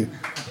shots. Thank you.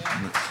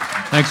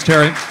 Thanks,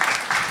 Terry.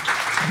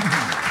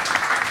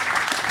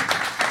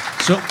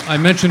 So I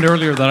mentioned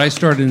earlier that I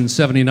started in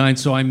 '79,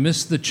 so I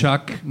missed the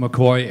Chuck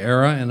McCoy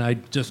era, and I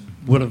just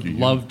would have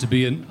loved to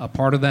be a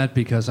part of that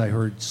because I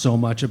heard so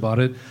much about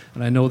it.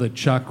 And I know that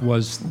Chuck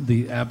was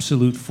the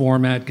absolute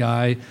format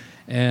guy,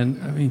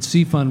 and I mean,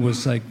 C-Fun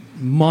was like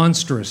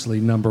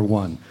monstrously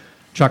 #1.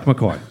 Chuck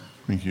McCoy.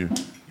 Thank you.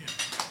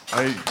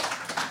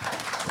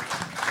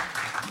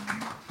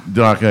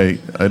 Doc, I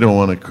don't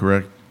want to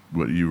correct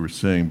what you were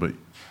saying, but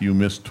you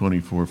missed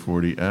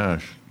 2440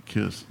 Ash,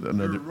 KISS,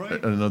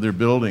 another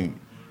building.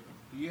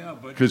 Yeah,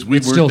 but Because we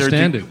It's weren't still there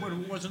standing.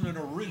 it wasn't an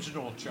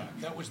original Chuck.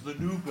 That was the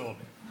new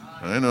building.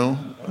 I know.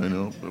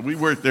 But we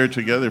worked there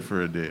together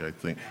for a day, I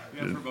think.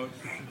 Yeah, for about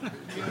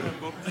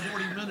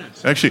 40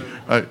 minutes. Actually,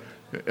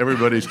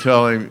 everybody's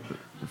telling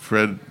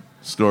Fred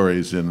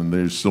stories, and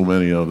there's so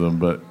many of them,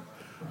 but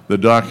the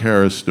Doc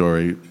Harris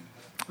story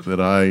that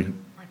I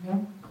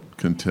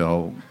can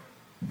tell,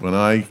 when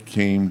I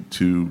came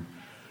to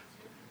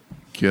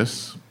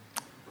KISS,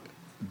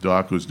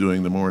 Doc was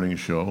doing the morning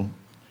show,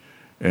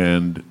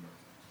 and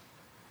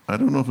I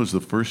don't know if it was the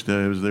first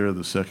day I was there or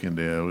the second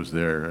day I was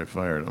there, I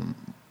fired him.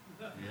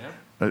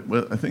 I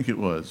think it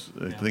was.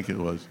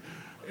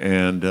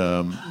 And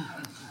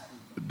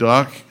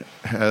Doc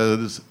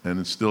has,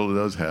 and still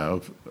does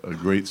have, a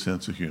great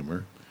sense of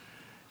humor.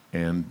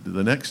 And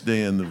the next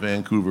day in the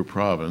Vancouver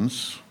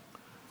province,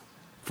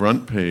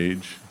 front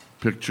page,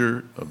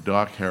 picture of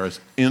Doc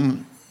Harris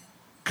in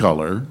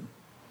color.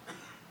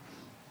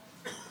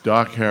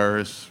 Doc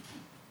Harris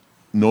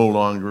no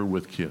longer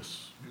with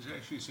KISS. It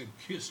actually said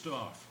kissed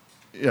off.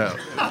 Yeah,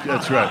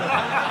 that's right.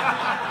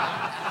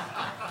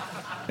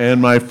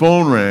 And my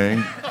phone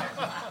rang,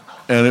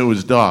 and it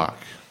was Doc.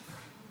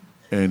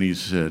 And he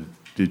said,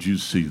 "Did you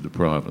see the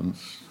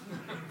province?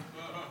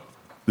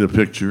 The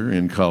picture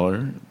in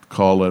color,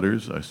 call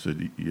letters?" I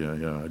said,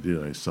 yeah, I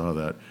did. I saw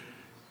that.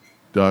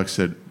 Doc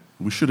said,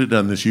 "We should have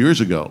done this years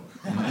ago."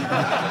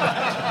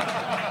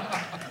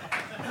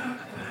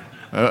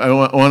 I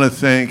want to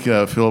thank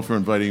Phil for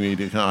inviting me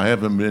to come. I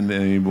haven't been to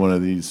any one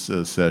of these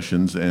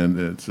sessions, and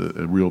it's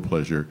a real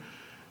pleasure.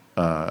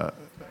 The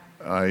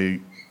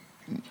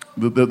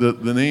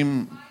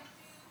name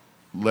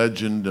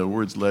legend, the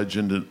words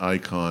legend and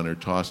icon are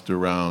tossed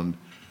around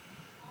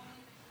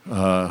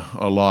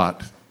a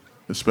lot,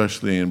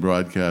 especially in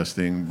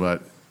broadcasting,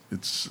 but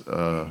it's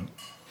an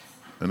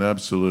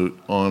absolute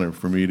honor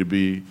for me to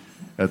be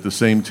at the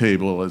same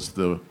table as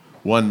the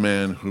one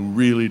man who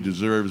really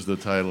deserves the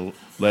title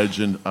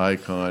legend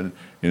icon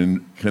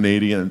in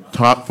Canadian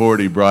top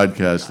 40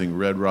 broadcasting,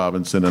 Red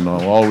Robinson, and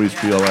I'll always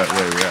feel that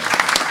way, yeah.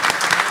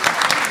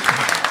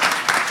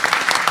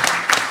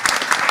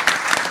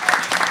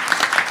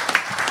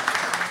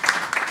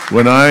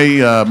 When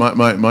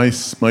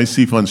my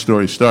C-Fun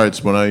story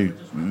starts,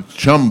 when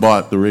Chum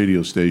bought the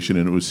radio station,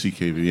 and it was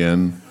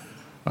CKVN.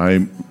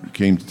 I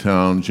came to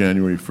town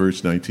January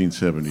 1st,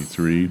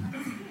 1973,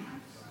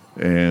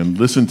 and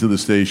listened to the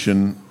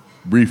station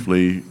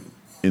briefly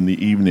in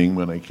the evening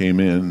when I came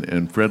in,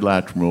 and Fred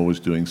Latrimore was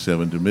doing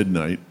 7 to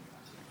midnight.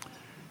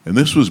 And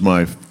this was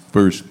my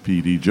first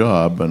PD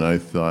job, and I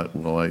thought,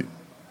 well, I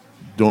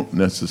don't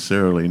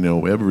necessarily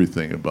know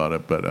everything about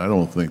it, but I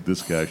don't think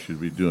this guy should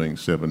be doing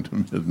 7 to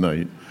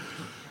midnight.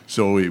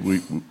 So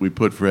we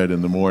put Fred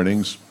in the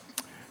mornings,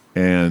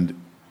 and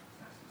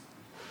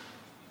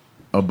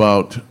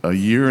about a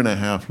year and a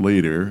half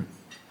later,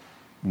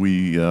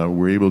 we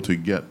were able to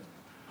get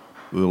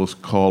those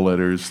call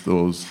letters,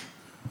 those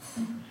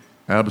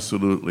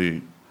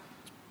absolutely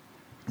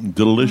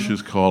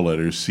delicious call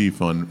letters,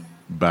 C-Fun,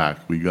 back.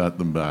 We got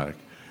them back.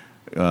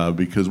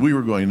 Because we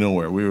were going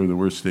nowhere. We were the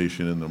worst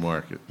station in the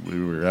market. We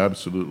were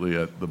absolutely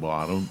at the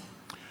bottom.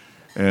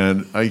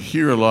 And I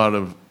hear a lot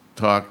of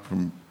talk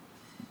from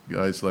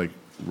guys like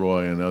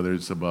Roy and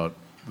others about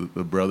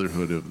the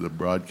brotherhood of the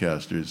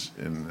broadcasters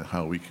and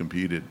how we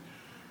competed.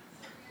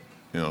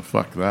 You know,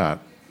 fuck that.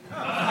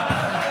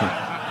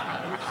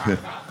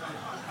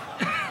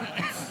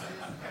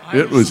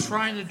 I was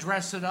trying to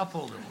dress it up a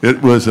little.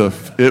 It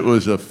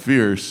was a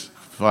fierce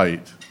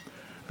fight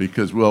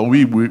because, well,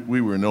 we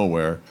were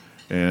nowhere.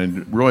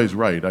 And Roy's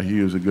right.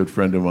 He was a good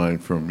friend of mine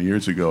from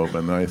years ago,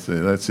 but I say,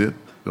 that's it.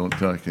 Don't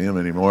talk to him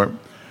anymore.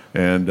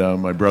 And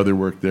my brother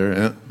worked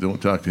there.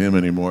 Don't talk to him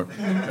anymore.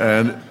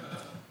 And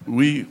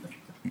we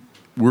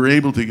were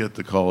able to get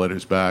the call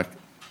letters back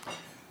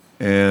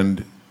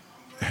and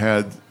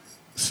had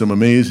some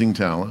amazing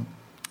talent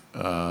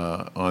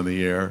on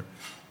the air.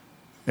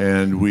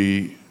 And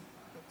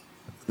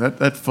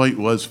that fight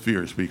was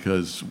fierce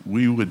because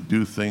we would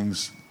do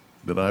things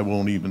that I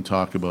won't even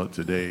talk about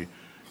today.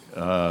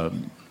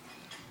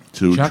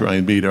 to Chuck? try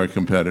and beat our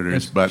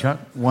competitors. But Chuck,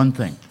 one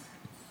thing,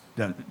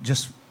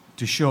 just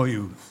to show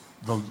you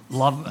the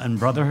love and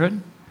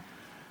brotherhood.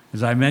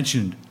 As I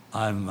mentioned,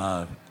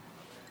 I'm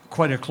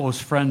quite a close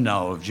friend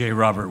now of J.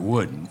 Robert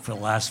Wood. For the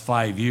last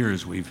 5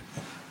 years, we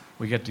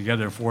get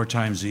together 4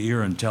 times a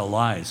year and tell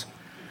lies.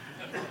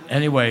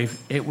 Anyway,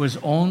 it was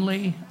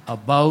only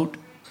about,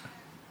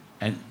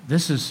 and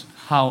this is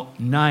how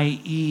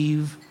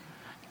naive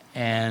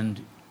and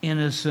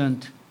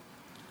innocent,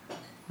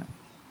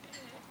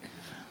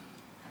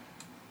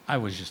 I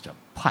was just a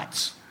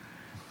putz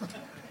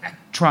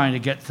trying to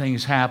get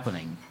things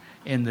happening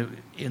in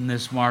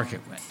this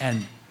market.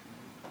 And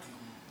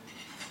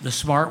the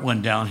smart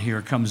one down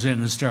here comes in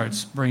and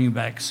starts bringing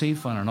back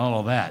CFUN and all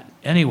of that.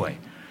 Anyway,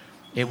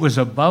 it was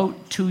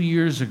about 2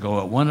 years ago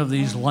at one of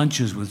these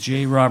lunches with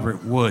J.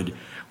 Robert Wood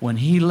when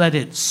he let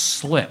it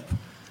slip.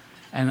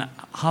 And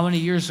how many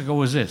years ago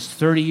was this?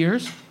 30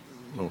 years?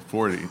 oh,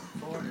 40,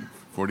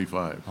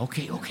 45.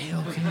 Okay.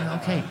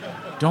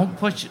 Don't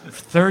put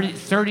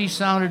 30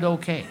 sounded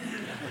okay.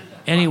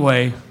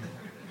 Anyway,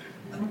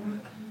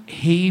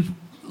 he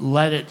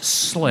let it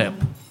slip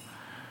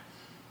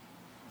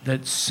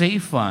that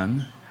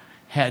CFUN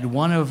had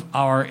one of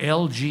our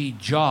LG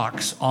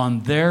jocks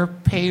on their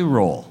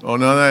payroll. Oh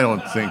no, I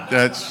don't think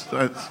that's.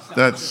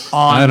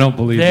 On I don't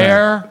believe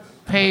their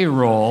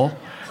payroll.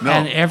 No.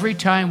 And every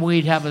time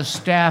we'd have a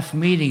staff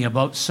meeting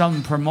about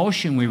some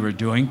promotion we were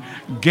doing,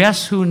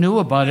 guess who knew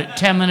about it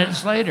 10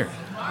 minutes later?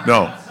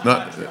 No,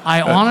 not.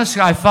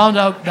 Honestly, I found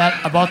out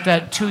about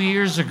that 2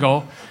 years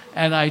ago,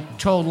 and I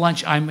told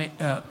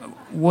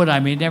Wood I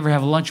may never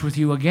have lunch with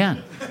you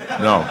again.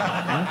 No.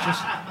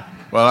 Just,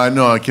 Well, I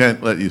know I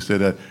can't let you say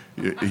that.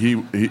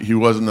 He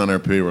wasn't on our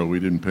payroll. We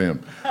didn't pay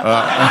him.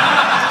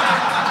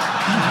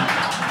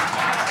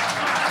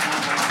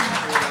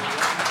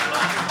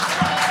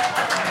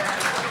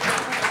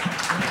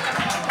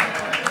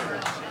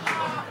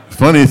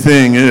 Funny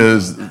thing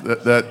is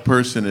that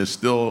person is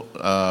still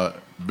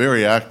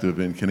very active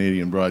in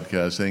Canadian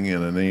broadcasting,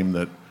 and a name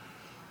that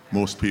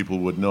most people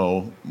would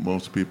know.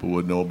 Most people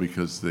would know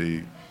because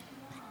they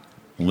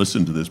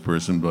listen to this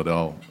person, but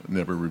I'll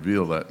never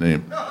reveal that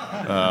name.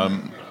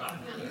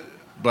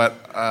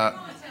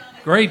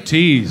 Great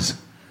tease.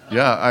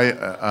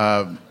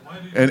 Yeah,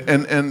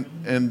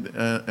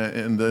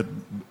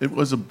 it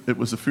was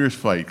a fierce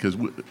fight because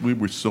we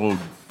were so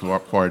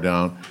far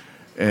down,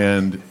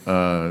 and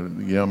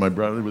yeah, my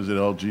brother was at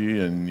LG,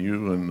 and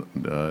you and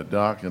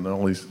Doc and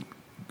all these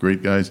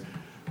great guys,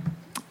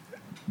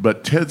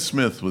 but Ted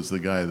Smith was the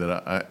guy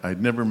that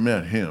I'd never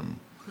met him,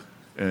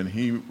 and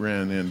he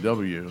ran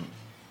NW,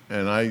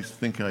 and I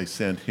think I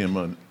sent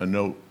him a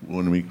note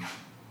when we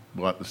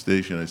bought the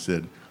station. I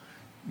said,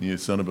 "You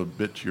son of a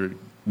bitch, you're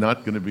not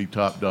going to be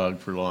top dog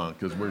for long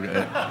because we're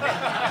going."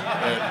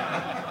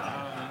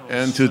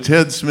 And to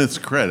Ted Smith's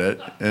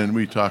credit, and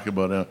we talk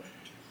about how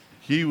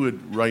he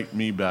would write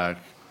me back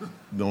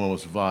the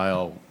most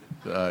vile,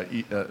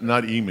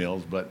 not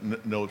emails,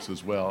 but notes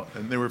as well,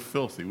 and they were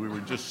filthy. We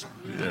were just,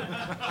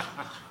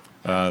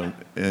 and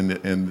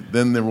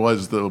then there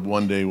was the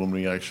one day when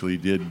we actually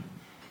did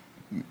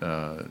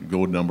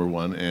go number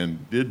one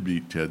and did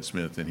beat Ted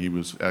Smith, and he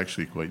was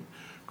actually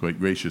quite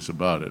gracious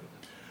about it.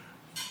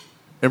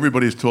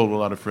 Everybody's told a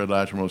lot of Fred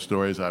Latrimo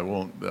stories. I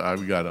won't.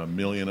 I've got a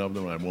million of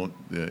them. I won't.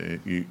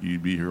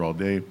 You'd be here all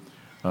day.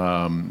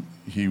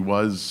 He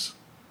was.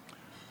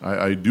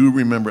 I do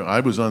remember. I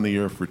was on the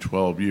air for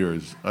 12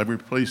 years. I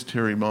replaced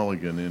Terry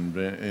Mulligan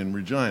in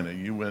Regina.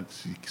 You went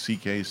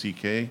CK,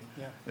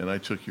 yeah. And I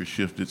took your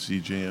shift at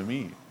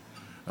CJME.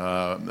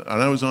 And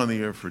I was on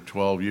the air for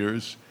 12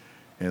 years,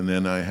 and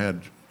then I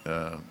had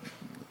the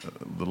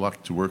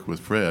luck to work with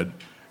Fred.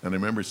 And I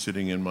remember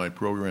sitting in my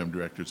program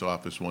director's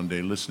office one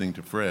day listening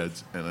to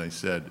Fred's, and I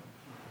said,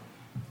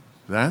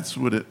 "That's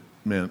what it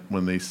meant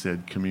when they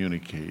said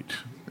communicate."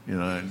 You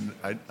know,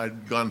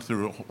 I'd gone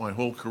through my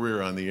whole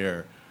career on the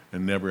air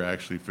and never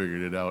actually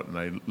figured it out. And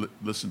I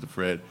listened to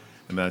Fred,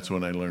 and that's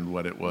when I learned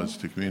what it was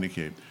to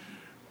communicate.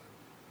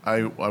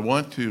 I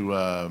want to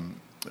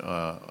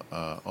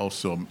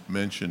also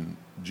mention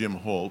Jim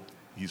Holt.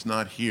 He's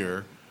not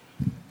here,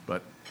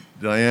 but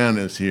Diane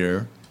is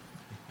here,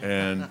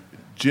 and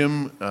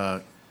Jim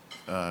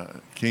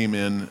came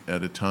in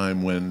at a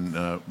time when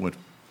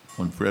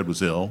Fred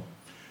was ill,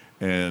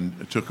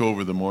 and took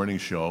over the morning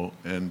show.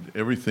 And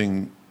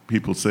everything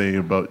people say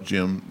about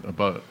Jim,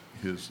 about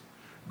his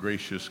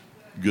gracious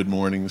good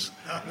mornings,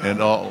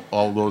 and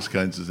all those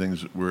kinds of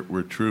things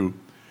were true.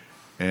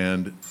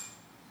 And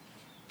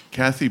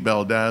Kathy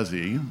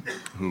Baldazzi,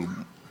 who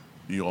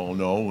you all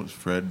know was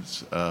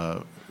Fred's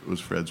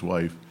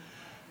wife.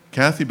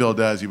 Kathy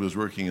Baldazzi was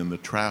working in the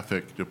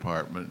traffic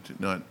department,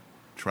 not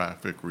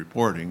traffic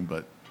reporting,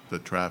 but the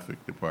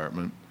traffic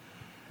department.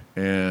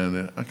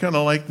 And I kind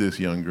of liked this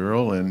young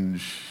girl, and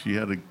she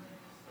had a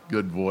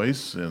good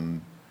voice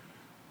and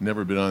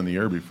never been on the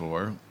air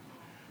before.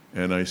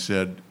 And I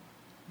said,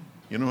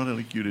 "You know what I'd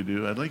like you to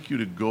do? I'd like you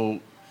to go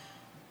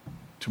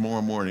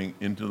tomorrow morning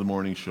into the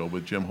morning show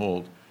with Jim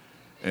Holt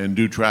and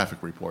do traffic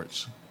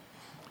reports."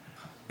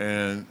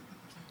 And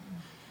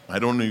I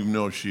don't even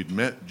know if she'd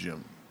met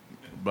Jim,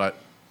 but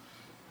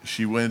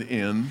she went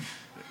in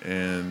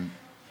and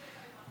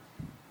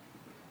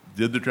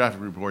did the traffic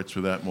reports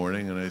for that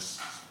morning, and I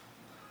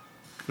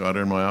got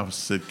her in my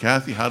office and said,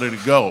 Kathy, how did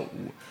it go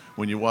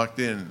when you walked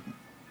in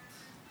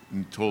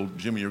and told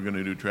Jimmy you were going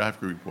to do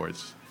traffic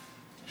reports?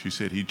 She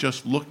said, he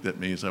just looked at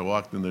me as I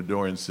walked in the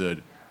door and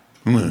said,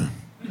 what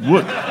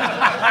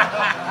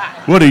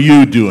are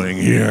you doing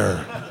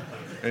here?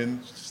 And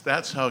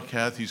that's how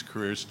Kathy's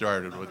career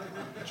started with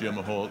Jim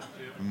Holt.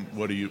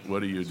 What are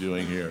you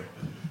doing here?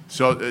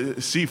 So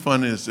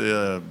CFUN is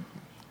a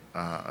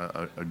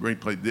great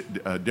place.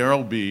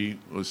 Daryl B.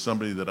 was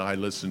somebody that I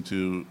listened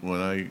to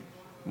when I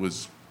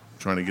was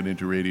trying to get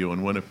into radio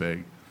in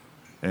Winnipeg.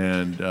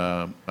 And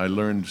I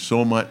learned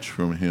so much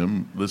from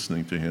him,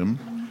 listening to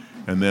him.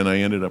 And then I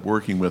ended up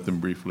working with him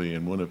briefly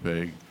in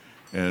Winnipeg.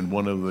 And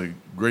one of the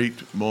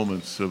great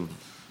moments of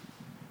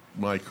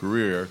my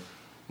career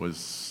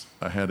was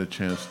I had a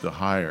chance to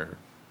hire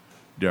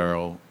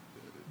Daryl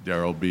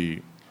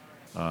B.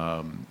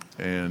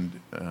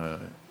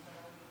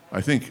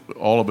 I think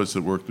all of us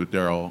that worked with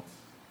Daryl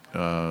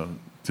to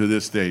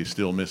this day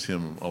still miss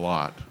him a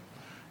lot.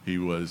 He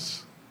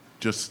was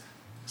just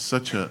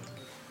such a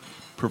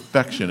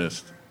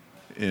perfectionist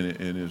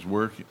in his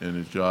work and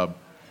his job.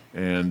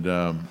 And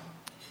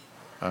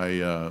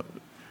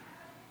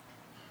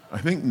I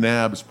think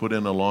Nabs put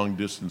in a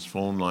long-distance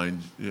phone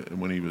line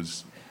when he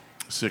was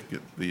sick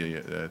at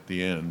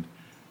the end,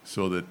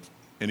 so that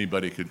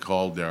anybody could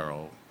call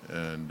Daryl.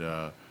 And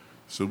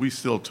so we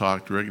still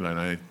talked regularly. And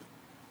I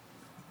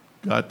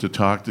got to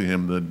talk to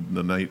him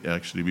the night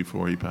actually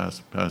before he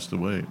passed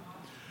away.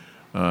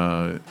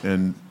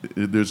 And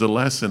there's a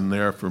lesson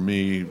there for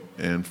me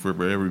and for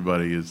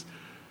everybody is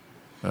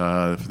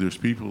if there's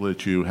people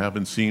that you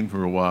haven't seen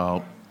for a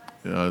while.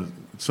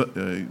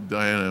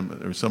 Diana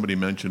or somebody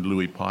mentioned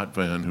Louis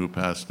Potvin, who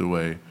passed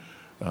away,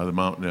 the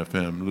Mountain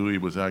FM. Louis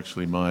was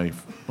actually my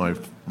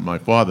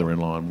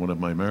father-in-law in one of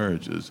my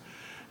marriages,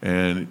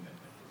 and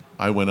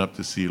I went up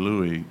to see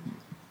Louis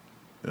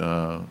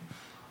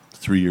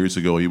 3 years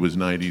ago. He was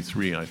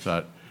 93. I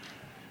thought,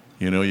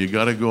 you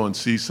got to go and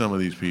see some of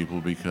these people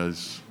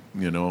because,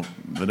 the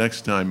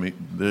next time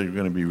they're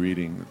going to be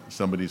reading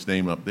somebody's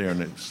name up there,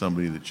 and it's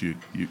somebody that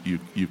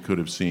you could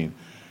have seen.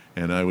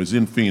 And I was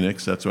in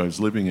Phoenix. That's why I was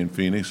living in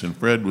Phoenix, and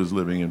Fred was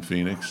living in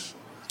Phoenix.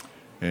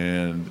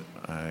 And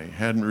I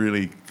hadn't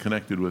really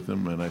connected with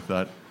him, and I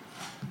thought,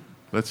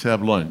 let's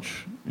have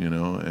lunch,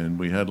 And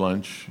we had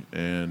lunch,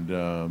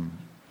 and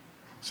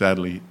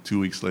sadly, 2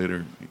 weeks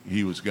later,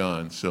 he was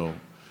gone. So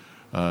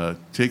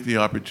take the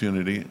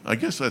opportunity. I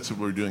guess that's what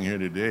we're doing here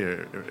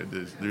today.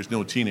 There's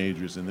no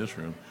teenagers in this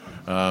room.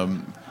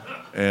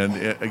 And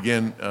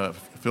again,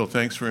 Phil,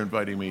 thanks for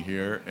inviting me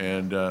here.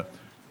 And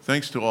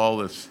thanks to all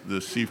the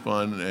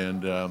CFUN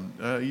and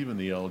even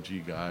the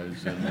LG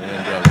guys.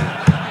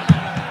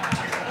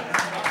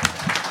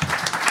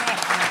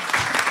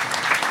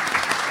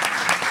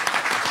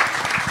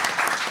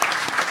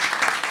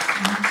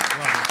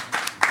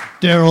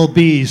 Daryl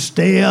B.,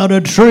 stay out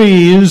of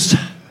trees.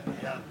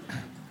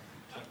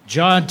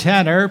 John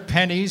Tanner,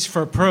 pennies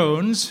for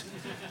prunes.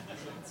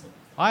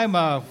 I'm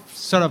a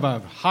sort of a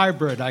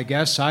hybrid, I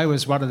guess. I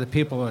was one of the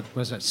people that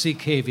was at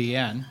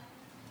CKVN.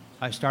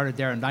 I started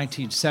there in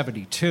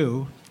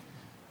 1972.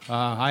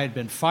 I had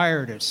been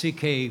fired at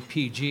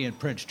CKPG in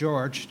Prince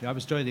George. I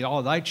was doing the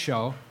all-night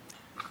show.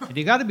 And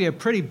you got to be a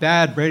pretty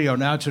bad radio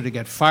announcer to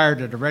get fired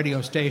at a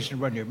radio station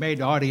when your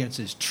main audience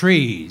is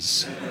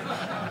trees.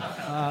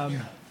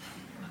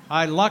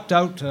 I lucked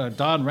out.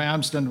 Don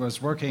Ramsden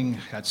was working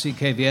at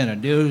CKVN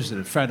and News, and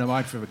a friend of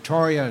mine from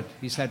Victoria.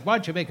 He said, why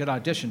don't you make an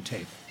audition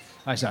tape?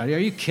 I said, are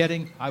you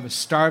kidding? I was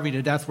starving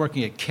to death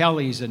working at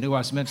Kelly's in New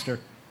Westminster.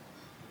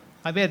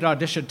 I made an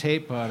audition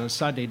tape on a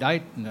Sunday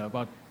night, and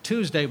about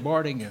Tuesday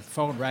morning, the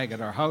phone rang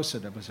at our house,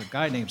 and it was a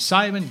guy named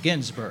Simon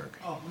Ginsberg.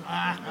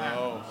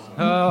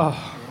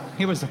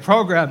 He was the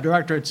program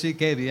director at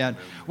CKVN.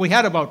 We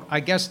had about,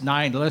 I guess,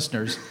 9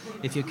 listeners,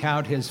 if you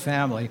count his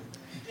family.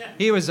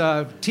 He was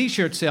a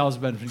T-shirt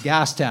salesman from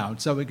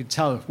Gastown, so we could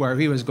tell where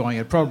he was going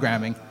at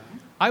programming.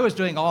 I was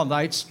doing all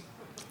nights,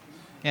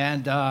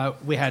 and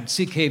we had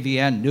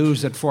CKVN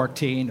News at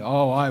 14.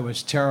 Oh, I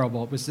was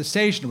terrible. The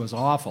station was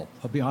awful,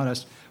 I'll be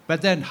honest.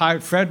 But then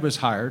Fred was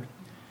hired,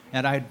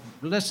 and I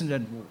listened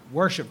and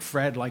worshipped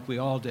Fred like we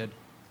all did.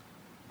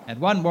 And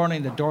one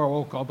morning, the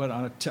door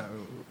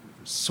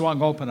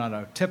swung open on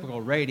a typical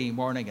rainy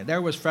morning, and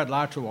there was Fred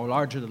Latro,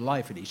 larger than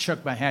life, and he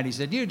shook my hand. He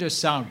said, you just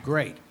sound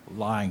great.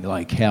 Lying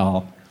like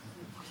hell.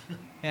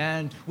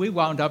 And we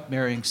wound up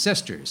marrying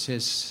sisters.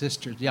 His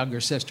sister,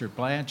 younger sister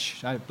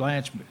Blanche,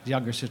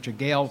 younger sister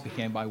Gail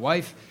became my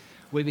wife.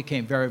 We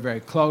became very, very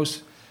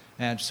close.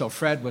 And so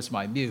Fred was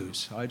my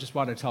muse. I just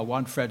want to tell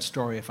one Fred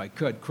story, if I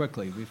could,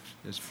 quickly.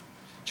 As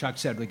Chuck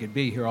said, we could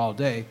be here all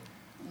day.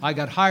 I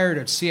got hired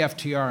at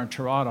CFTR in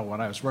Toronto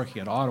when I was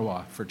working in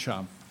Ottawa for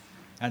Chum.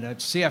 And at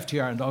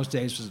CFTR in those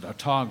days was a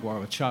tongue war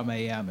with Chum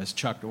AM, as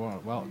Chuck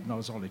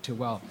knows only too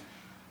well.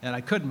 And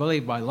I couldn't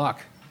believe my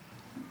luck.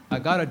 I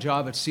got a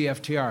job at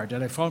CFTR.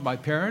 Did I phone my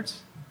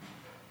parents?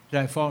 Did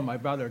I phone my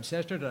brother and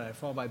sister? Did I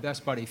phone my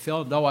best buddy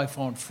Phil? No, I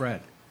phoned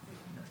Fred.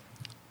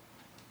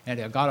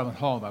 And I got him at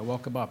home. I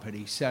woke him up, and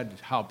he said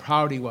how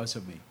proud he was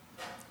of me.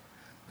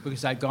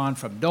 Because I'd gone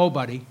from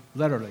nobody,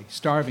 literally,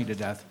 starving to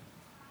death,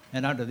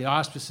 and under the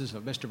auspices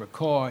of Mr.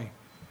 McCoy,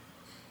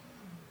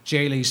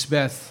 J. Lee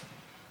Smith,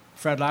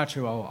 Fred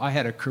Latromo, I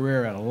had a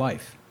career and a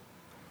life.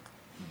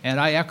 And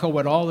I echo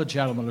what all the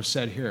gentlemen have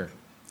said here.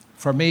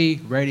 For me,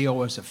 radio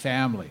was a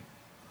family.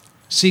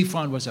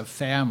 C-Fun was a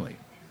family.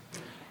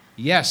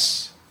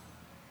 Yes,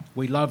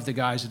 we loved the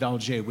guys at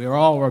LG. We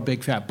were a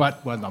big fan.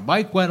 But when the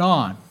mic went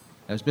on,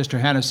 as Mr.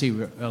 Hennessy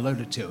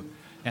alluded to,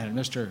 and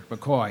Mr.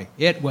 McCoy,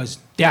 it was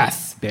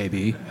death,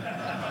 baby.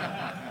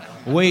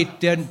 We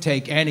didn't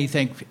take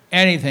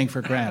anything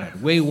for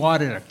granted. We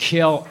wanted to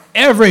kill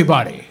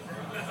everybody.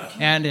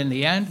 And in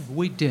the end,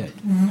 we did.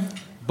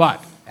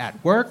 But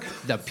at work,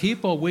 the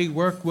people we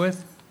worked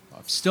with,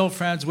 I'm still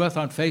friends with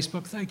on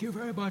Facebook, thank you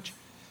very much.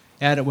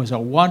 And it was a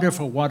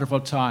wonderful, wonderful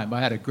time. I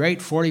had a great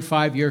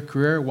 45-year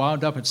career,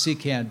 wound up at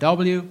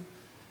CKNW,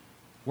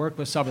 worked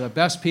with some of the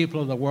best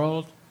people in the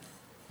world,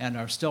 and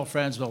are still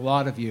friends with a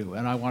lot of you.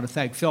 And I want to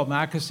thank Phil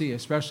Mackesy,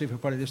 especially for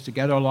putting this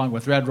together, along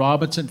with Red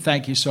Robinson.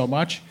 Thank you so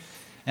much.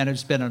 And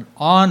it's been an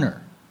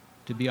honor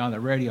to be on the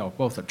radio,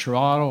 both at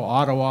Toronto,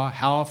 Ottawa,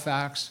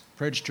 Halifax,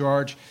 Prince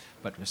George,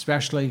 but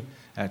especially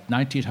at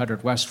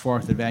 1900 West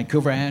 4th in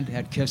Vancouver and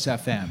at KISS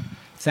FM.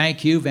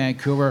 Thank you,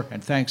 Vancouver,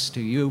 and thanks to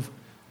you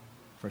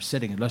for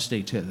sitting and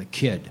listening to the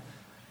kid.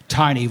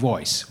 Tiny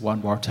voice,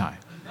 one more time.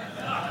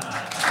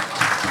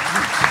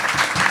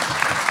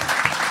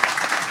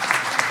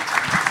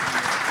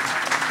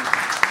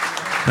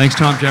 Thanks,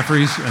 Tom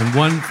Jeffries. And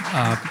one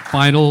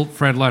final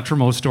Fred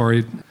Latromo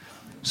story.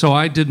 So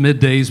I did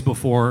middays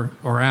before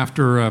or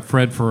after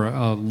Fred for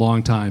a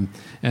long time.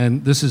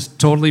 And this is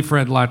totally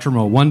Fred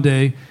Latromo. One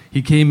day,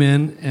 he came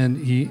in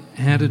and he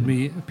handed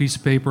me a piece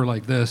of paper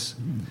like this.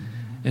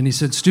 And he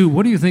said, "Stu,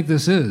 what do you think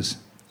this is?"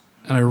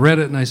 And I read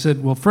it and I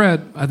said, "Well,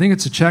 Fred, I think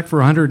it's a check for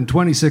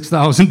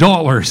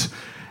 $126,000.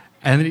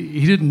 And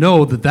he didn't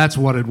know that that's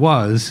what it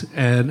was.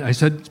 And I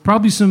said, "It's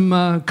probably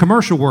some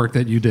commercial work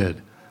that you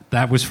did."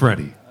 That was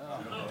Freddie.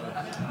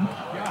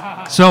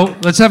 So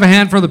let's have a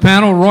hand for the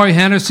panel. Roy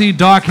Hennessy,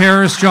 Doc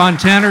Harris, John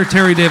Tanner,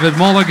 Terry David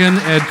Mulligan,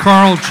 Ed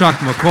Carl, Chuck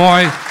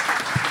McCoy,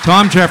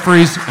 Tom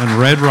Jeffries, and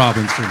Red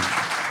Robinson.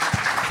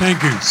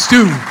 Thank you.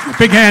 Stu, a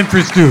big hand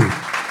for Stu.